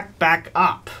to pack back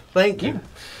up. Thank you.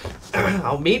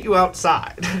 I'll meet you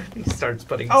outside. He starts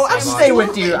putting I'll stuff on. stay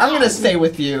with you. I'm gonna stay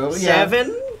with you. Yeah.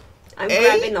 7, I'm 8,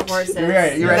 grabbing the horses. You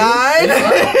ready? You ready? 9.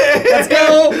 Let's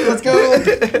go. Let's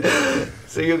go.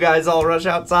 So you guys all rush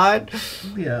outside.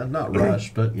 Yeah, not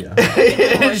rush, but yeah.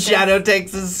 Shadow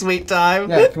takes his sweet time.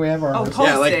 Yeah. Can we have our? Oh, horses? Poe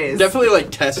Yeah, like stays. definitely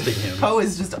like testing him. Poe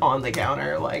is just on the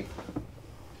counter, like.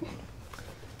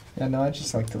 Yeah. No, I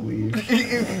just like to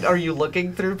leave. Are you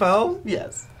looking through Poe?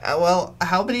 Yes. Well,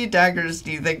 how many daggers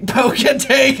do you think Poe can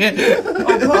take?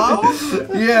 Oh,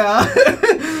 Poe? Yeah.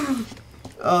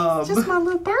 Just my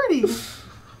little birdie.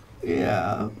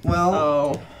 Yeah. Well.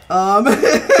 Oh.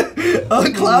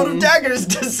 A cloud of daggers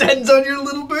descends on your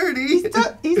little birdie. He's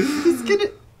gonna.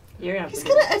 You're gonna. He's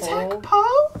gonna attack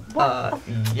Poe?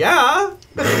 Yeah.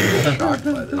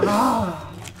 Ah.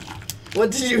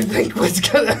 What did you think was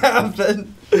gonna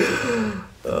happen?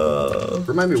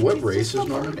 Remind me, what race is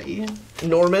Norman?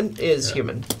 Norman is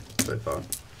human. That's what I thought.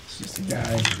 It's just a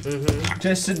guy.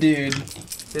 Just a dude.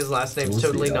 His last name's What was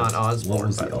totally the not elf? What Osborne,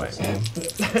 was by the the way. elf's name?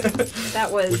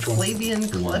 That was. Which one? Flavian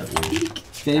Cleftpeak?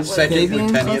 Second Fabian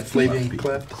Lieutenant Clef- Flavian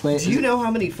Cleft. Clay- Do you know how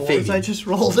many 4s Fabian. I just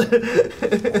rolled?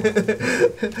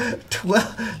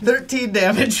 13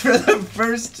 damage for the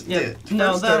first. Yeah.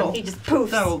 No, first that'll He just poofs.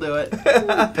 that'll do it.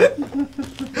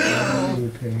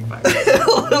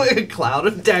 Okay. A cloud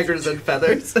of daggers and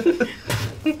feathers.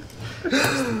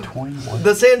 21.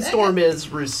 The sandstorm is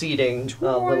receding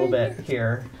a little bit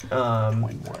here.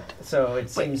 So it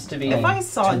seems to be. If I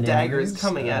saw Two daggers daggers,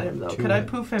 coming at him, though, two could I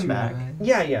poof him back?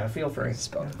 Yeah, feel free.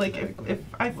 Like, if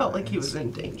I felt like he was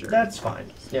in danger. That's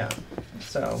fine. Yeah.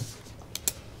 So.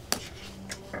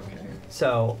 okay.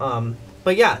 So,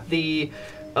 but yeah, the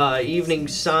evening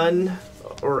sun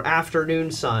or afternoon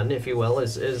sun, if you will,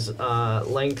 is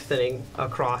lengthening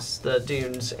across the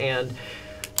dunes, and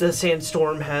the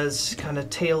sandstorm has kind of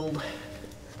tailed.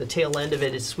 The tail end of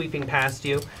it is sweeping past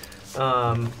you.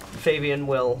 Fabian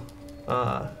will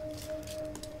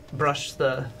brush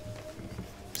the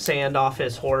sand off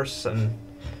his horse and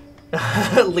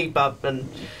leap up and,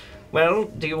 well,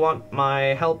 do you want my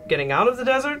help getting out of the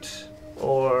desert,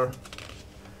 or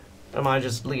am I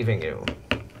just leaving you?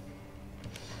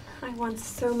 I want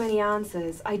so many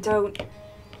answers. I don't.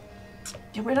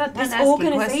 Yeah, we're not done This asking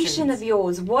organization questions. of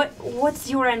yours. What's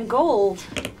your end goal?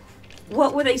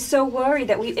 What were they so worried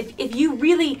that if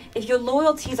your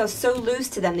loyalties are so loose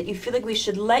to them that you feel like we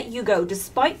should let you go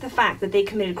despite the fact that they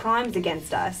committed crimes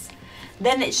against us,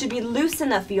 then it should be loose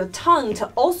enough for your tongue to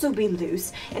also be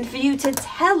loose and for you to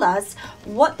tell us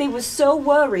what they were so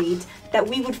worried that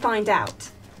we would find out.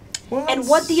 Well, And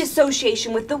what the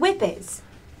association with the whip is.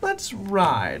 Let's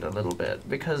ride a little bit,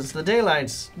 because the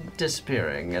daylight's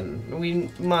disappearing, and we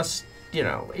must,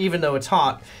 even though it's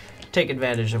hot, take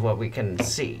advantage of what we can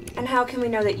see. And how can we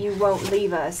know that you won't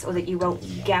leave us or that you won't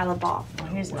gallop off?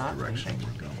 He's not.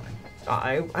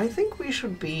 I think we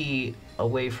should be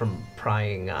away from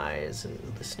prying eyes and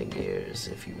listening ears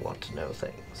if you want to know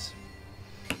things.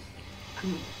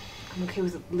 I'm okay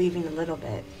with leaving a little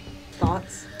bit.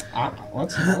 Thoughts?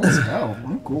 Let's go.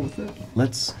 I'm cool with it.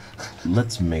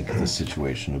 Let's make the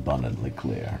situation abundantly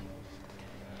clear.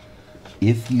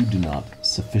 If you do not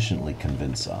sufficiently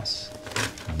convince us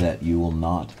that you will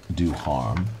not do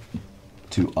harm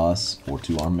to us or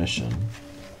to our mission,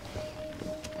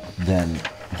 then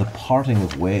the parting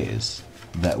of ways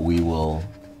that we will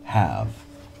have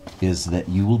is that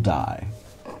you will die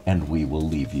and we will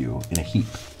leave you in a heap.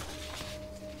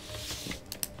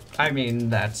 I mean,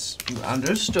 that's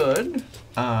understood.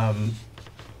 I'm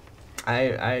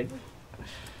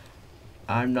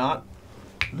not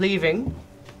leaving,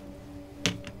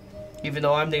 even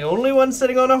though I'm the only one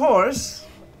sitting on a horse,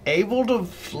 able to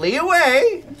flee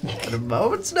away at a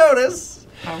moment's notice.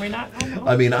 Are we not?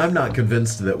 I mean, I'm not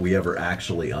convinced that we ever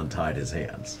actually untied his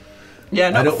hands. Yeah,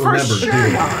 no, I don't for remember sure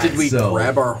doing not. it. Did we So-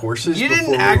 grab our horses? You before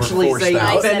didn't we were actually forced say out?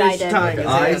 I said I finish did. tying his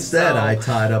I hands, said so- I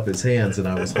tied up his hands and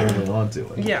I was holding on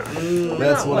to it. Yeah.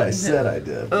 That's what I said I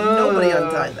did. Nobody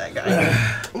untied that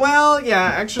guy. Well, yeah,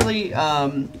 actually,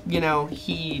 you know,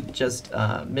 he just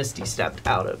misty stepped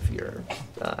out of your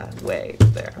way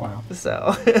there. Wow.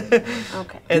 So,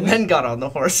 Okay. and then got on the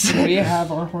horse. Do we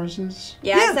have our horses?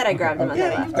 Yeah, I said I grabbed them as I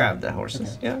Yeah, you left. grabbed the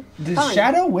horses. Yeah. Is Fine.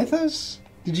 Shadow with us?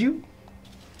 Did you?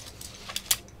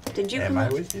 Did you Am come I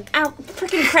out? with you? Ow,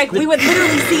 freaking Craig, we would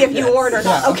literally see if you ordered.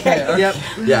 Okay. Yep.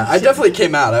 Yeah, I definitely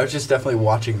came out. I was just definitely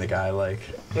watching the guy. Like,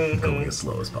 Going as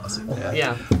slow as possible.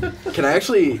 Yeah. can I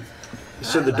actually?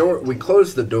 So the door. We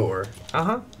closed the door. Uh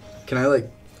huh. Can I like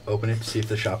open it to see if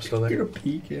the shop's still Get there? a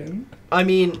peek in. I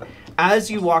mean, as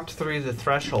you walked through the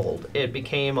threshold, it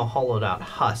became a hollowed out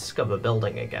husk of a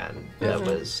building again. That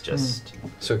was just.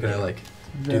 So can I like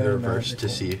do Very the reverse magical.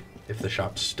 to see if the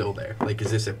shop's still there? Like,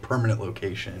 is this a permanent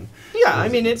location? Yeah, I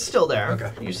mean, it's still there.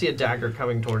 Okay. You see a dagger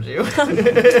coming towards you.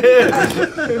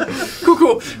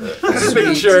 Cool. Just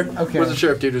making sure. Okay. Wasn't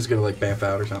sure if dude was gonna like bamf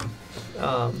out or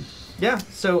something. Yeah,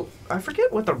 so I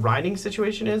forget what the riding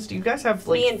situation is. Do you guys have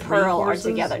like Me and 3 Pearl are horses?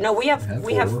 together. No, we have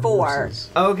four.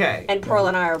 horses. Okay. And Pearl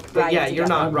and I are But riding yeah, you're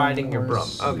together. not riding your broom.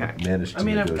 horse. Okay. Managed to I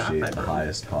mean, I've got negotiate my the broom.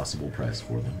 highest possible price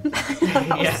for them.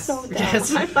 Yes. So dumb.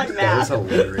 Yes. I'm like That was mad.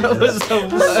 hilarious. That was so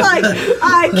It's like,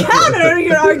 I counter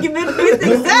your argument with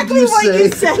exactly what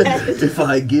you said. If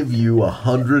I give you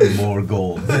 100 more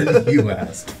gold than you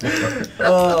asked for.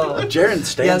 Oh. Jaren Yeah,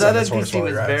 stands that on his horse NPC while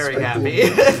he was rides. very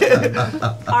Pretty cool.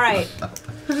 happy. All right,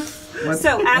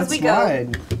 So, as we go-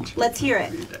 Ride. let's hear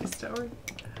it.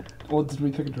 Well, did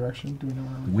we pick a direction? Do we know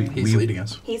where? He's leading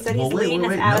us. He said Well, he's wait, leading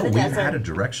wait, us out of no, the we desert. had a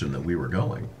direction that we were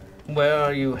going. Where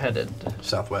are you headed?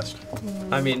 Southwest.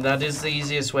 I mean, that is the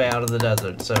easiest way out of the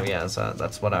desert, so yes,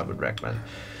 that's what I would recommend.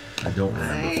 I don't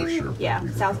remember for sure. where Yeah, we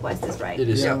were southwest is right. It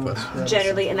is Yeah. southwest. Yeah.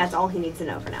 Generally, and that's all he needs to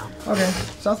know for now. Okay,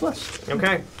 southwest.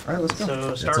 Okay, All right, let's go. so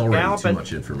going. start It's already galloping. too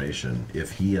much information.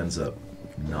 If he ends up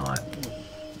not,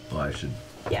 well, I should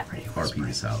Yeah. RP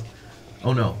this out.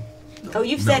 Oh no. Oh,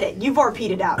 you've said it. You've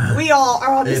repeated out. We all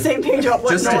are on the If- same page about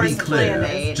what Just to be Norris' plan clear,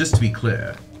 is. just to be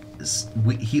clear,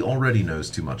 he already knows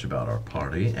too much about our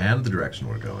party and the direction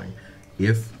we're going.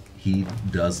 If he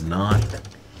does not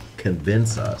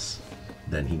convince us,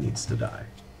 then he needs to die.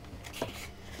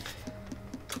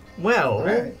 Well,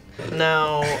 Right.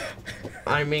 now,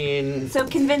 I mean, So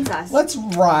convince us. Let's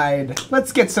ride.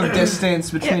 Let's get some distance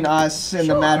between us and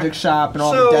the magic shop and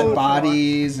all So- the dead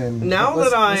bodies. And now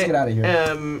let's, that let's get out of here. I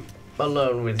am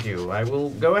alone with you, I will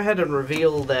go ahead and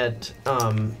reveal that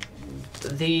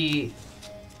the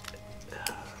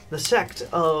sect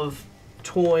of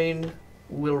Toyn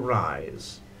will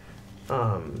rise.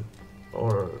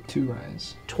 Or Two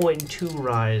rise. Toyn to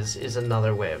rise is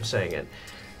another way of saying it.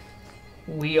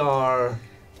 We are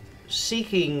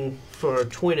seeking for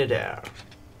Toynadair,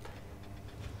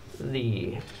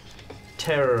 the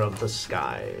terror of the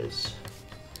skies.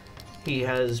 He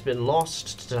has been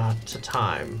lost to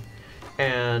time,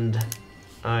 and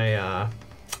I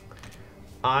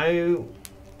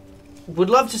would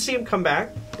love to see him come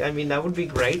back. I mean, that would be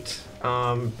great.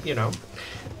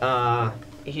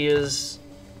 He is.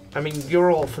 I mean,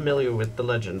 you're all familiar with the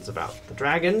legends about the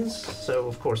dragons, so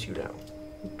of course you know.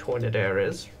 Toynadair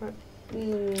is, right?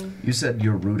 You said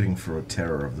you're rooting for a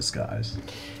terror of the skies.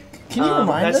 Can you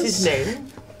remind that's us? his name.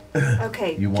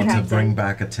 Okay, You want Captain, to bring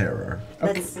back a terror.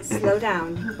 let's slow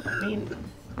down. I mean,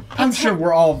 I'm sure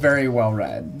we're all very well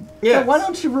read. Yeah. But why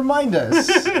don't you remind us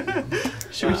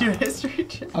should we do a history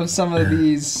check? of some of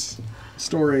these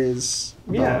stories?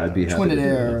 Yeah, about I'd be happy to do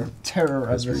Toynadair, that. terror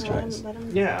of the History skies. Let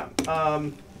him. Yeah.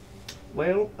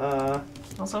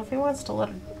 Also, if he wants to let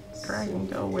a dragon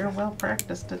go, we're well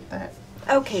practiced at that.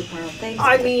 Okay, Pearl, thanks.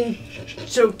 I mean,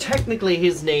 so technically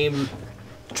his name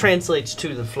translates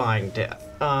to the Flying Death.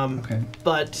 Okay.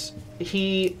 But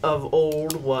he of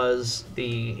old was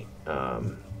the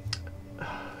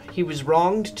he was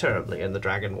wronged terribly in the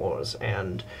Dragon Wars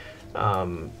and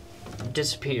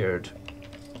disappeared.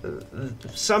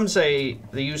 Some say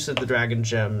the use of the dragon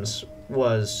gems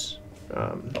was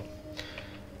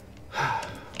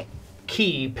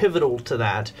pivotal to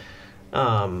that.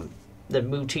 That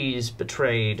Mutis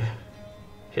betrayed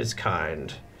his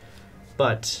kind,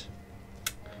 but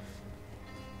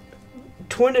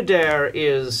Twinadair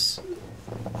is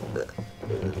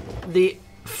the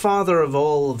father of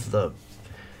all of the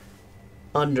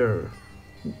underdark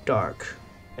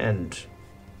and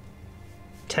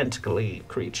tentacly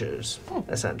creatures,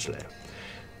 essentially.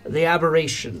 The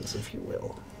aberrations, if you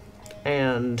will.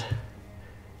 And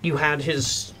you had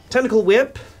his tentacle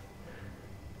whip,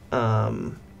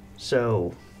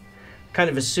 so kind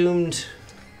of assumed,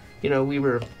 we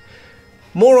were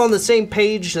more on the same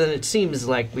page than it seems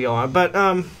like we are. But,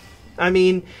 I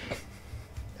mean,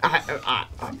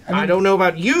 I don't know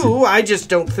about you. I just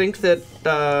don't think that,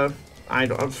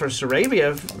 for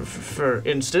Sarabia, for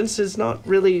instance, is not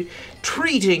really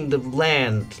treating the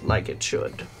land like it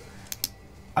should.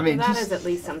 I mean, that is at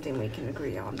least something we can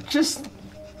agree on. Just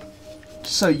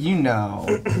so you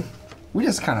know, we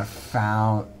just kind of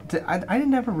found. I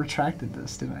never retracted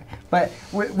this, did I? But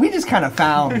we just kind of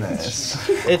found this.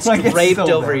 It's like draped it's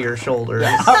over there. your shoulders.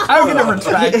 I'm gonna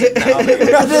retract it now. I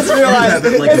just realized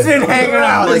it's been hanging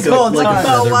out this whole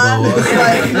time.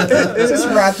 It's just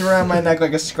wrapped around my neck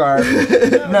like a scarf.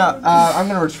 No, I'm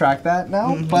gonna retract that now.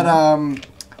 Mm-hmm.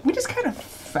 But we just kind of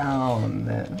found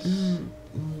this.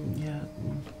 Yeah.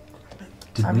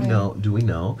 Do we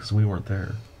know? Because we weren't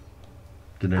there.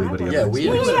 Did anybody Yeah, ever we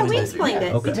explain we it? explained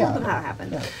it. Okay. We told them how it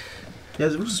happened. Yeah,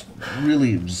 it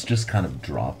was just kind of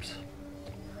dropped.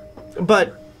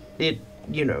 But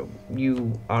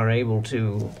you are able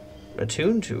to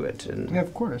attune to it, and Yeah,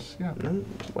 of course. Yeah.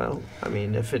 well, I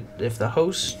mean, if the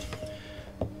host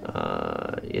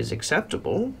is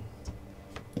acceptable.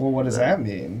 Well, what does that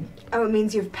mean? Oh, it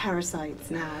means you have parasites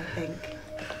now, I think.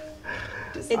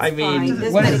 It's I mean, fine.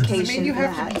 There's what is- medication you for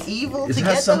have that. to be evil It to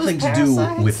has get something those to do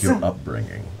parasites? with your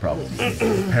upbringing, probably.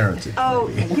 Parenting. Oh,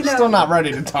 maybe. you know, Still not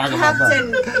ready to talk about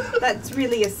that. Captain, that's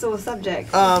really a sore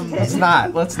subject. Let's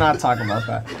not talk about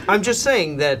that. I'm just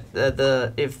saying that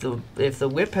if the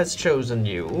whip has chosen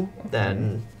you,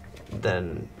 then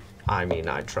I mean,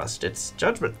 I trust its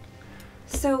judgment.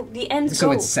 So the end So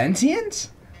goal. it's sentient?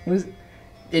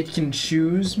 It can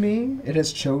choose me. It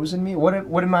has chosen me.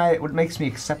 What makes me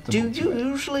acceptable? Do to you it?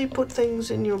 usually put things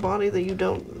in your body that you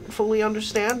don't fully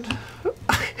understand?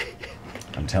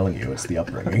 I'm telling you, it's the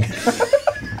upbringing.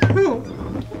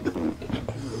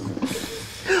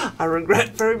 I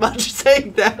regret very much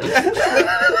saying that.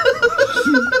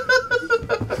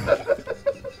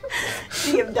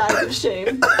 DM dies of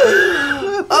shame.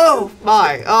 Oh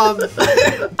my.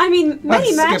 I mean,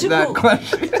 many Let's skip that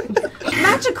question.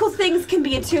 magical things can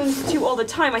be attuned to all the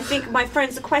time. I think my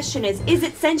friend's question is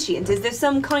it sentient? Is there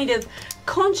some kind of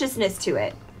consciousness to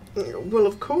it? Well,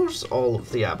 of course, all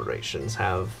of the aberrations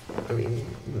have,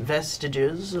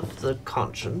 vestiges of the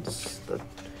conscience that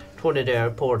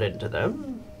Twinadair poured into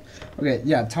them. Okay,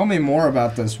 yeah. Tell me more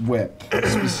about this whip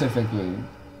specifically.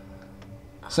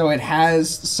 So it has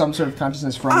some sort of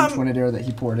consciousness from Twinadair that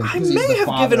he poured in. I 'cause he's may the have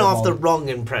father given of off all- the wrong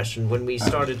impression when we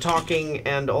started talking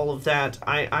and all of that.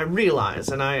 I realize,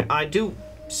 and I do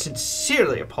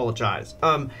sincerely apologize.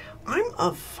 I'm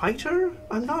a fighter.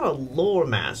 I'm not a lore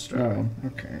master. Oh,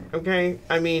 okay. Okay?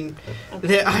 I mean,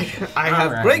 I have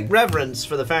Alright. great reverence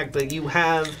for the fact that you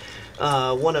have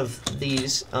one of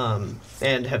these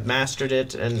and have mastered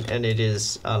it, and it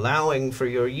is allowing for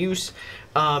your use.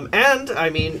 And,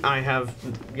 I have,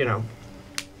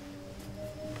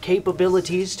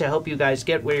 capabilities to help you guys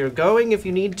get where you're going if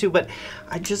you need to, but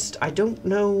I don't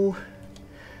know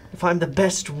if I'm the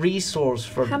best resource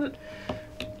for...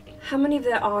 How many of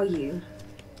there are you?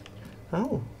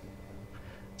 Oh,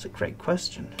 that's a great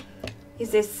question.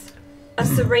 Is this a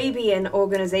Sarabian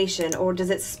organization, or does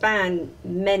it span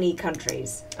many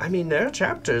countries? There are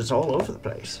chapters all over the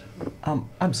place.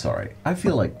 I'm sorry. I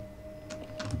feel like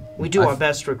We do our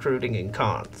best recruiting in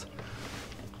Karth.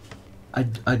 I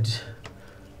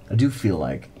do feel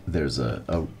like there's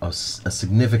a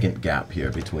significant gap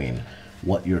here between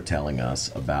what you're telling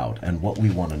us about and what we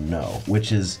want to know,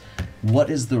 which is what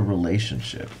is the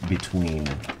relationship between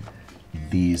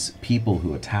these people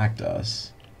who attacked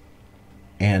us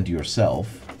and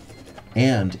yourself,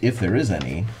 and if there is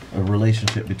any, a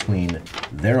relationship between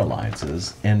their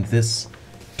alliances and this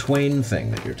Twain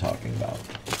thing that you're talking about.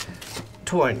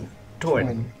 Twain.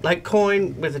 Twain. Like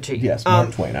coin with a T. Yes,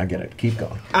 Mark Twain. I get it. Keep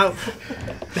going.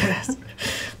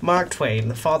 Mark Twain,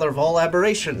 the father of all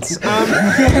aberrations. Good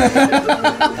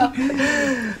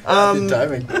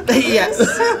timing. Yes.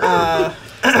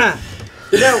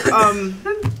 No,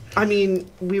 I mean,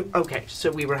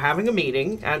 so we were having a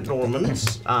meeting at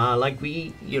Norman's, like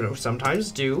we,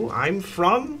 sometimes do. I'm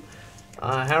from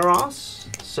Harros,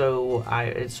 so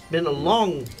it's been a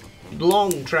long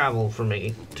travel for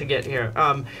me to get here.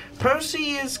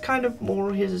 Percy is kind of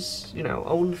more his,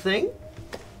 own thing.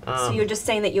 So you're just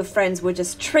saying that your friends were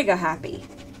just trigger happy?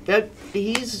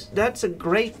 That's a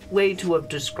great way to have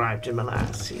described him,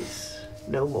 alas. He's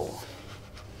no more.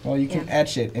 Well, you can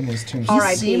etch it in his tombstone.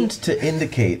 He seemed to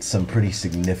indicate some pretty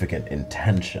significant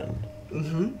intention.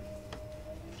 Mm-hmm.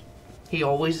 He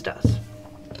always does.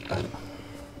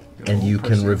 And you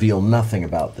can reveal nothing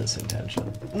about this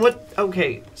intention.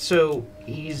 Okay, so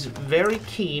he's very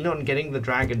keen on getting the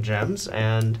dragon gems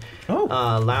and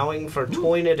allowing for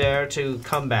Toynader to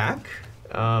come back.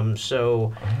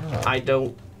 So I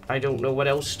don't know what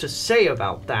else to say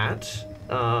about that.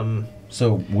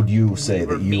 So would you say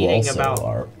that you also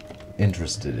are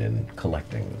interested in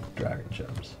collecting dragon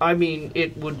gems? I mean,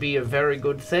 it would be a very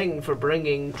good thing for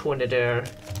bringing Toynader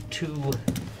to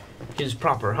his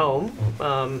proper home.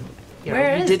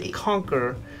 Where is he did he?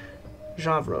 conquer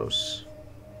Javros.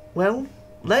 Well,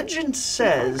 legend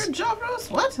says...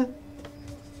 Javros? What?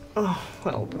 Oh,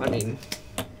 well, I mean...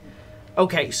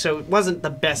 Okay, so it wasn't the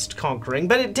best conquering,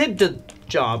 but it did the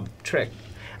job trick.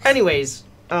 Anyways,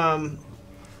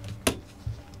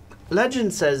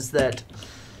 legend says that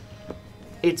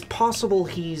it's possible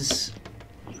he's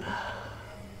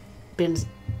been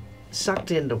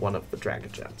sucked into one of the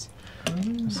dragon gems.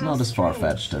 It's not as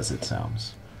far-fetched as it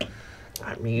sounds.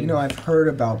 I mean... I've heard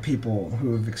about people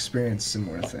who have experienced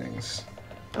similar things.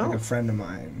 Like a friend of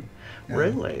mine. Yeah,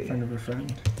 really? Friend of a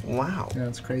friend. Wow. Yeah,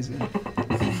 it's crazy.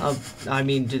 I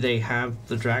mean, do they have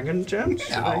the dragon gems?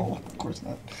 No, of course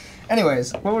not.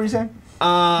 Anyways, what were you saying?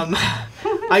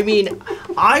 I mean,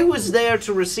 I was there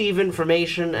to receive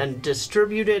information and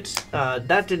distribute it.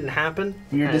 That didn't happen.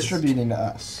 You're distributing to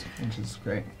us, which is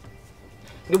great.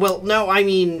 Well, no, I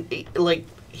mean, like,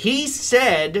 he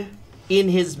said in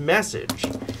his message,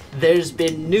 there's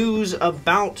been news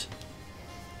about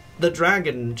the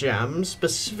dragon gem,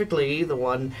 specifically the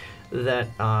one that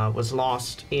was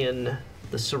lost in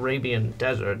the Sarabian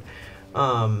desert,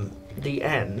 the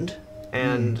end,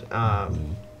 and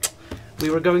we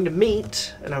were going to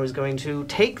meet, and I was going to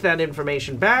take that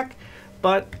information back,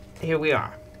 but here we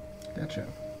are. Gotcha.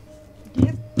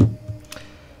 Yep.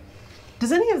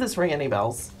 Does any of this ring any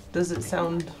bells? Does it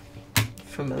sound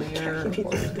familiar?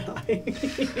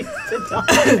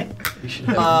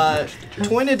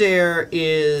 Toynader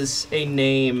is a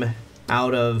name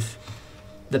out of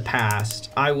the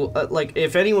past. I will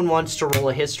if anyone wants to roll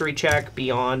a history check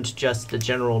beyond just the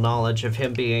general knowledge of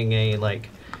him being a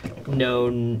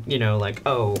known,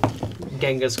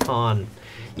 Genghis Khan,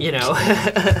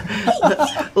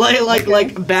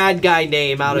 like bad guy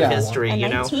name out of history, A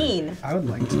 19. I would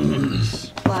like to.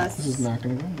 Plus This is not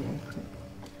going to go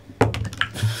well.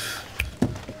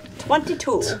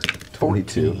 22.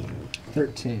 22.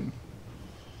 13.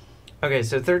 Okay,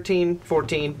 so 13,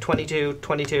 14, 22,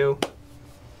 22.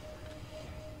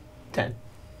 10.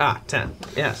 10.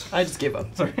 Yes. I just gave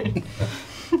up. Sorry.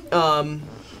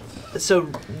 So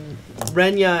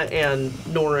Renya and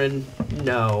Norin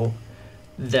know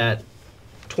that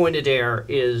Toynader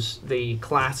is the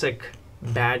classic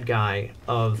bad guy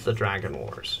of the Dragon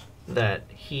Wars. That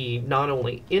he not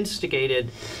only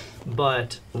instigated,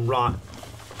 but wrought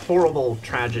horrible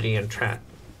tragedy and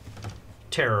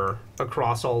terror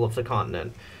across all of the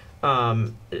continent.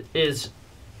 Is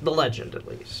the legend, at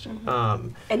least.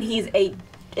 And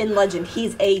in legend,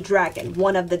 he's a dragon,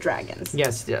 one of the dragons.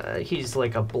 Yes, he's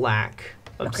like a black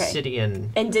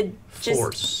obsidian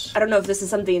force. I don't know if this is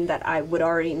something that I would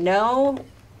already know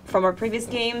from our previous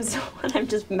games, and I'm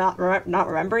just not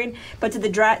remembering. But the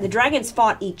dragons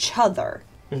fought each other,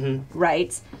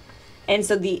 right? And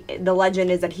so the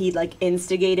legend is that he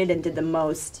instigated and did the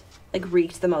most,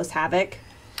 wreaked the most havoc.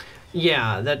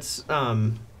 Yeah, that's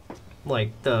the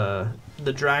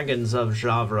dragons of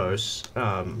Javros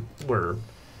were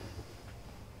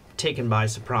taken by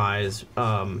surprise,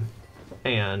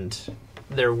 and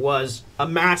there was a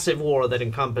massive war that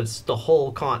encompassed the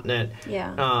whole continent.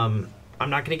 Yeah. I'm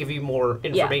not going to give you more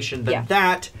information than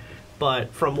that,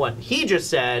 but from what he just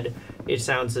said, it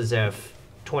sounds as if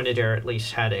Toynader at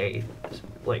least had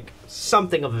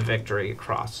something of a victory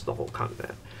across the whole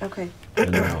continent. Okay.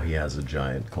 And now he has a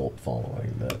giant cult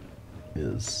following that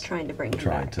is trying to bring him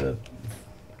trying back. to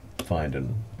find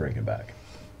and bring him back.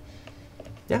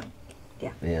 Yeah.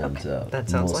 Yeah. And That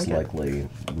sounds most like it. likely,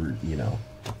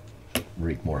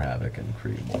 wreak more havoc and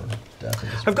create more death.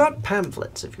 I've got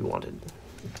pamphlets if you wanted.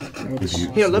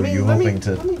 Here, let me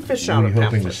fish out were a you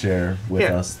hoping to pamphlet. share with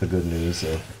Here. us the good news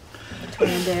of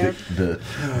Twin there. the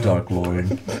Dark Lord?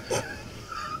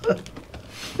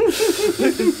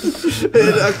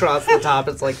 Across the top,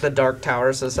 it's like the Dark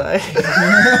Tower Society.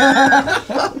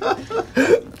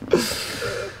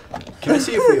 Can I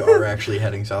see if we are actually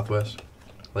heading southwest?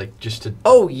 Like, just to...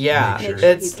 Oh yeah, Make sure.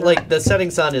 it's like the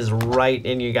setting sun is right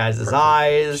in you guys' Perfect.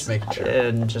 eyes, Just making sure.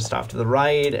 and just off to the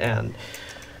right, and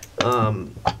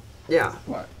yeah.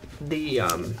 What? The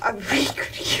I really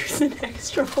could use an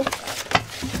extra one.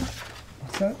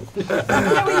 What's that?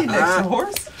 Yeah, we need an extra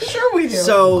horse. Sure we do.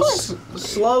 so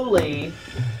slowly,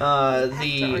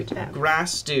 the orange that.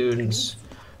 grass dunes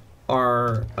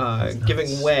are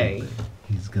giving way.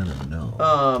 He's gonna know.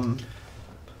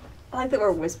 I like that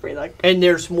we're whispering, like, And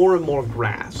there's more and more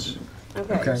grass.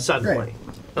 Okay. Suddenly.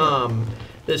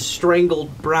 This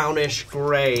strangled brownish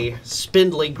gray,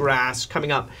 spindly grass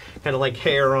coming up, kind of like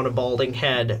hair on a balding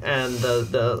head, and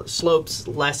the slopes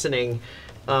lessening.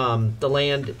 The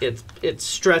land, it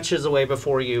stretches away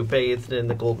before you, bathed in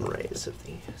the golden rays of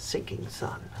the sinking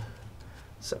sun.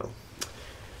 So,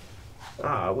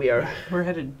 we're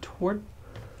headed toward.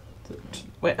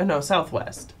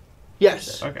 Southwest.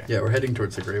 yes. Okay. Yeah, we're heading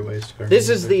towards the Grey Waste. This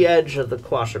is the edge of the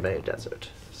Quashime Desert,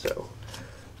 so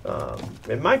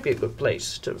it might be a good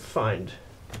place to find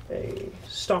a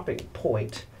stopping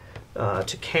point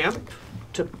to camp,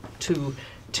 to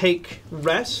take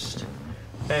rest,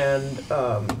 and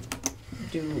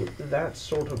do that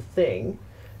sort of thing.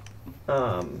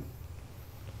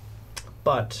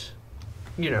 But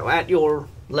at your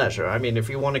leisure. I mean, if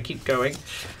you want to keep going,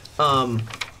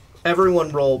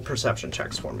 everyone roll perception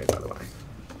checks for me, by the way.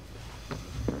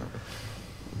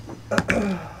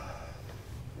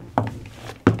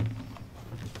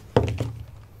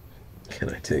 Can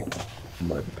I take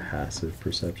my passive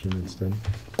perception instead?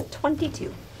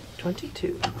 22.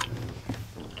 22.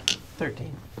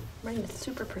 13. Running with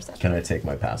super perception. Can I take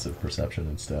my passive perception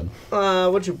instead?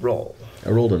 What'd you roll? I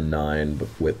rolled a 9, but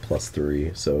with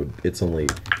 +3, so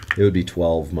it would be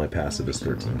 12. My passive is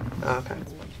 13. Okay.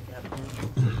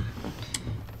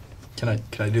 Can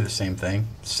I do the same thing?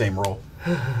 Same roll.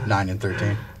 9 and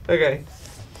 13. Okay.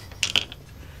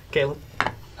 Caleb?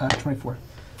 24.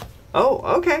 Oh,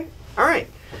 okay. All right.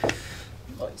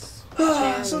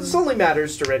 So this only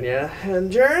matters to Renya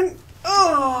and Jaren.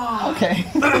 Oh. Okay.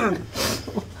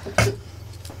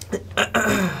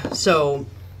 So,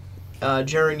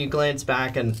 Jaren, you glance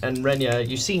back, and Renya,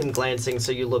 you see him glancing,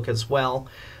 so you look as well.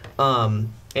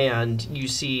 And you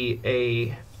see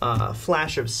a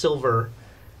flash of silver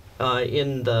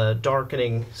in the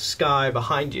darkening sky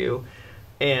behind you,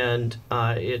 and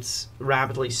it's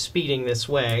rapidly speeding this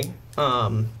way.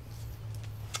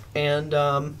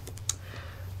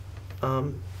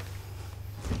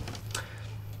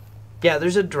 Yeah,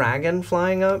 there's a dragon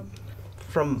flying up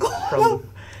from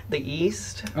the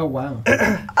east. Oh, wow.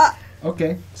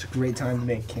 Okay. It's a great time to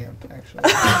make camp, actually.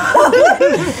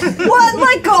 What?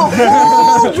 Like a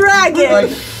whole dragon?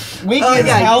 Like, we can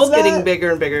tell he's that? getting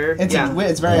bigger and bigger.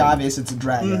 It's very obvious it's a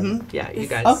dragon. Mhm. Yeah, you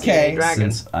guys see Okay. a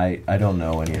dragon. Since I don't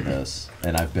know any of this,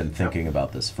 and I've been thinking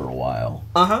about this for a while,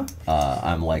 Uh-huh.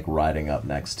 I'm like riding up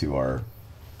next to our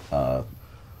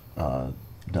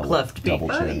Cleft double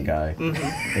beak. chin guy,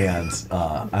 Mm-hmm. and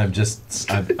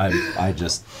I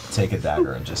just take a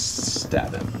dagger and just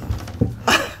stab him.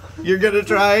 You're gonna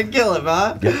try and kill him,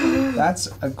 huh? That's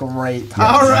a great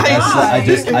time. All right. I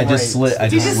just Great. slit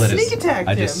sneak attacked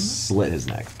I him? just slit his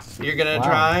neck. You're gonna Wow.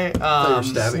 try.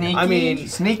 stabbing. I mean,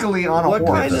 Sneakily on a what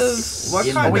horse. kind of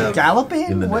Are kind we of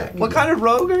galloping? In the what? neck. what kind of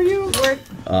rogue are you?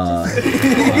 I'm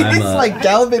He's like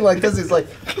galloping like this. He's like,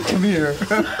 come here.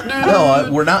 no,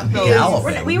 we're not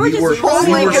galloping. we were just we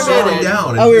rolling were slowing committed. down.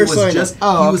 And Oh, we he were was slowing just, down.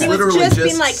 Oh, he was okay. He was literally just just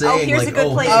being like, saying, oh, here's a like,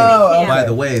 good place to oh, make camp. by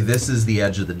the way, this is the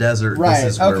edge of the desert. Right,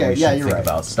 This is where okay, we should yeah, you're think right.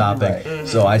 about stopping. You're right.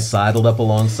 So I sidled up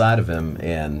alongside of him,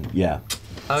 and yeah.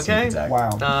 Okay. sneak attack. Wow.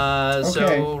 Okay.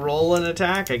 So roll an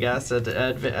attack, I guess, at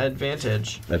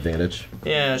advantage. Advantage.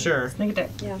 Yeah, sure. Sneak attack.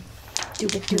 Yeah. Do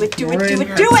it, do it, do it, Rin do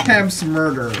it, do it! attempts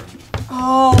murder.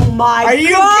 Oh my Are you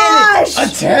gosh! kidding?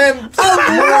 Attempt A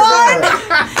 1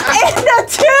 and a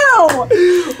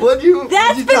 2! What'd you?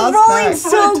 That's been rolling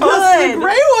so good!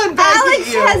 Gray one back Alex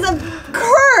at you. has a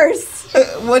curse!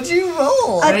 What'd you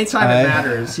roll? Anytime I- it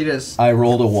matters, he just. I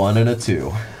rolled a 1 and a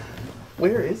 2.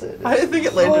 Where is it? I think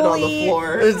it landed on the Holy-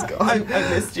 floor. It's gone. I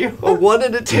missed you. A 1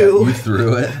 and a 2. You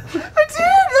threw it. I did.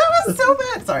 That was so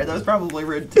bad. Sorry, that was probably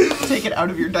rude to take it out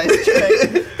of your dice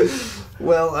tray.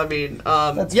 Well, I mean,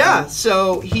 That's yeah. fine.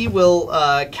 So he will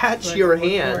catch Like, your look for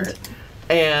hand it.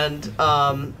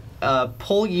 and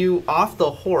pull you off the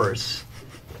horse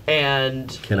and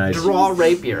Can I- draw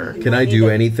rapier. Can I do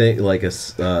anything like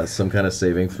some kind of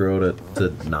saving throw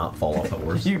to not fall off the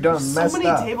horse? You done So messed many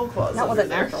up. tablecloths. That over wasn't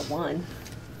there. natural one.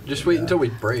 Just wait until we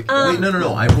break. Wait,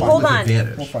 no. I rolled Hold with on.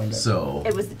 advantage. We'll find it. So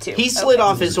It was the 2. He slid Okay.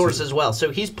 off his horse as well, so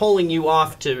he's pulling you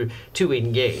off to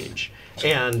engage,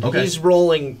 and Okay. he's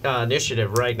rolling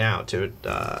initiative right now to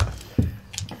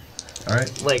all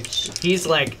right. like he's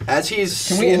like As he's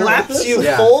Can we interrupt slaps this? you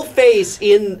Yeah. full face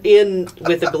in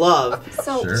with a glove.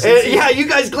 So, Sure. And, yeah, you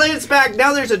guys glance back.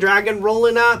 Now there's a dragon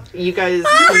rolling up. You guys.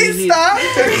 Please stop!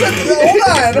 Hold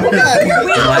on, hold on.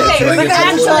 wait, Do I okay, get but to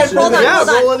actually, roll hold on, Yeah, hold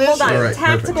roll on, hold initiative. on. All right,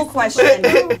 Tactical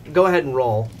question. Go ahead and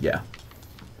roll. Yeah.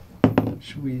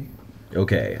 Should we?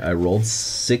 Okay, I rolled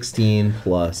 16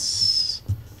 plus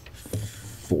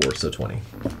 4, so 20.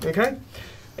 Okay.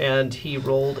 And he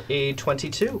rolled a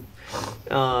 22.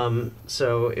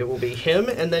 So it will be him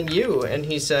and then you. And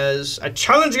he says, I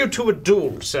challenge you to a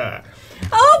duel, sir.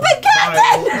 Oh, but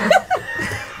Captain!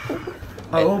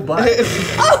 Oh, but.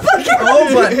 Oh,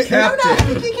 but,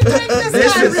 Captain.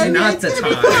 This is not the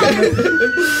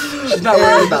time. She's not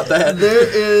worried about that. There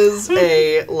is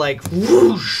a like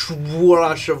whoosh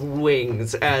whoosh of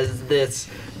wings as this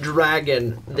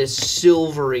dragon, this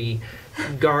silvery,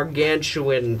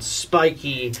 gargantuan,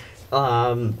 spiky,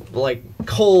 like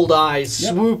cold eyes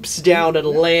swoops down and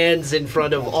lands in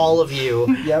front of all of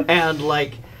you. Yep. And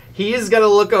like he is gonna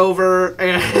look over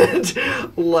and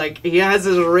like he has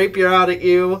his rapier out at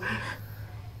you.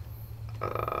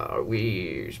 Are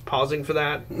we pausing for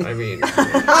that? I mean,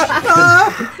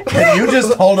 Can you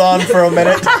just hold on for a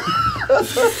minute?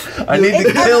 I need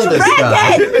to kill this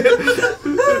guy.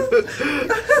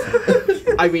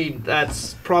 I mean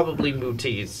that's probably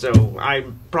Muti, so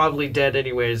I'm probably dead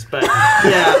anyways. But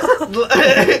yeah,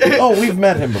 Oh, we've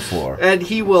met him before. and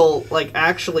he will like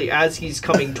actually as he's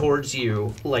coming towards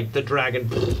you, like the dragon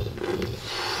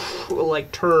will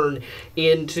like turn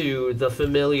into the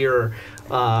familiar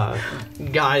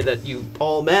guy that you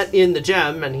all met in the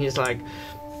gem, and he's like,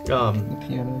 Piano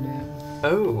man.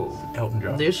 oh, Elton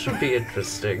John. this should be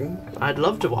interesting. I'd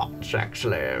love to watch,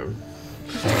 actually.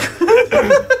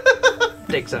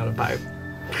 Takes out a pipe.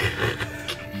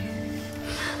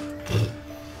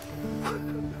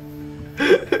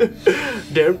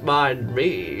 Don't mind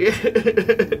me.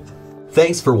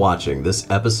 Thanks for watching this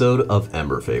episode of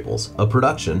Ember Fables, a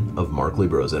production of Markley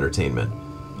Bros Entertainment.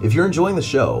 If you're enjoying the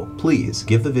show, please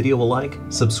give the video a like,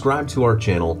 subscribe to our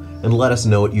channel, and let us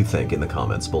know what you think in the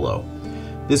comments below.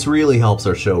 This really helps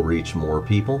our show reach more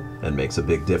people and makes a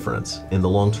big difference in the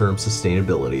long-term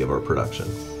sustainability of our production.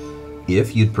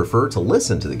 If you'd prefer to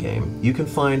listen to the game, you can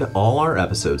find all our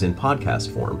episodes in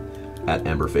podcast form at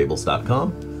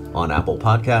emberfables.com, on Apple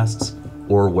Podcasts,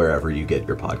 or wherever you get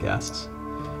your podcasts.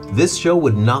 This show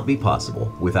would not be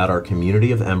possible without our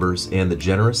community of Embers and the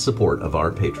generous support of our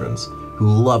patrons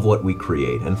who love what we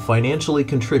create and financially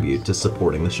contribute to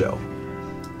supporting the show.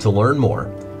 To learn more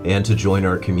and to join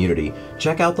our community,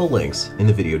 check out the links in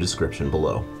the video description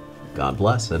below. God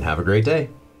bless and have a great day.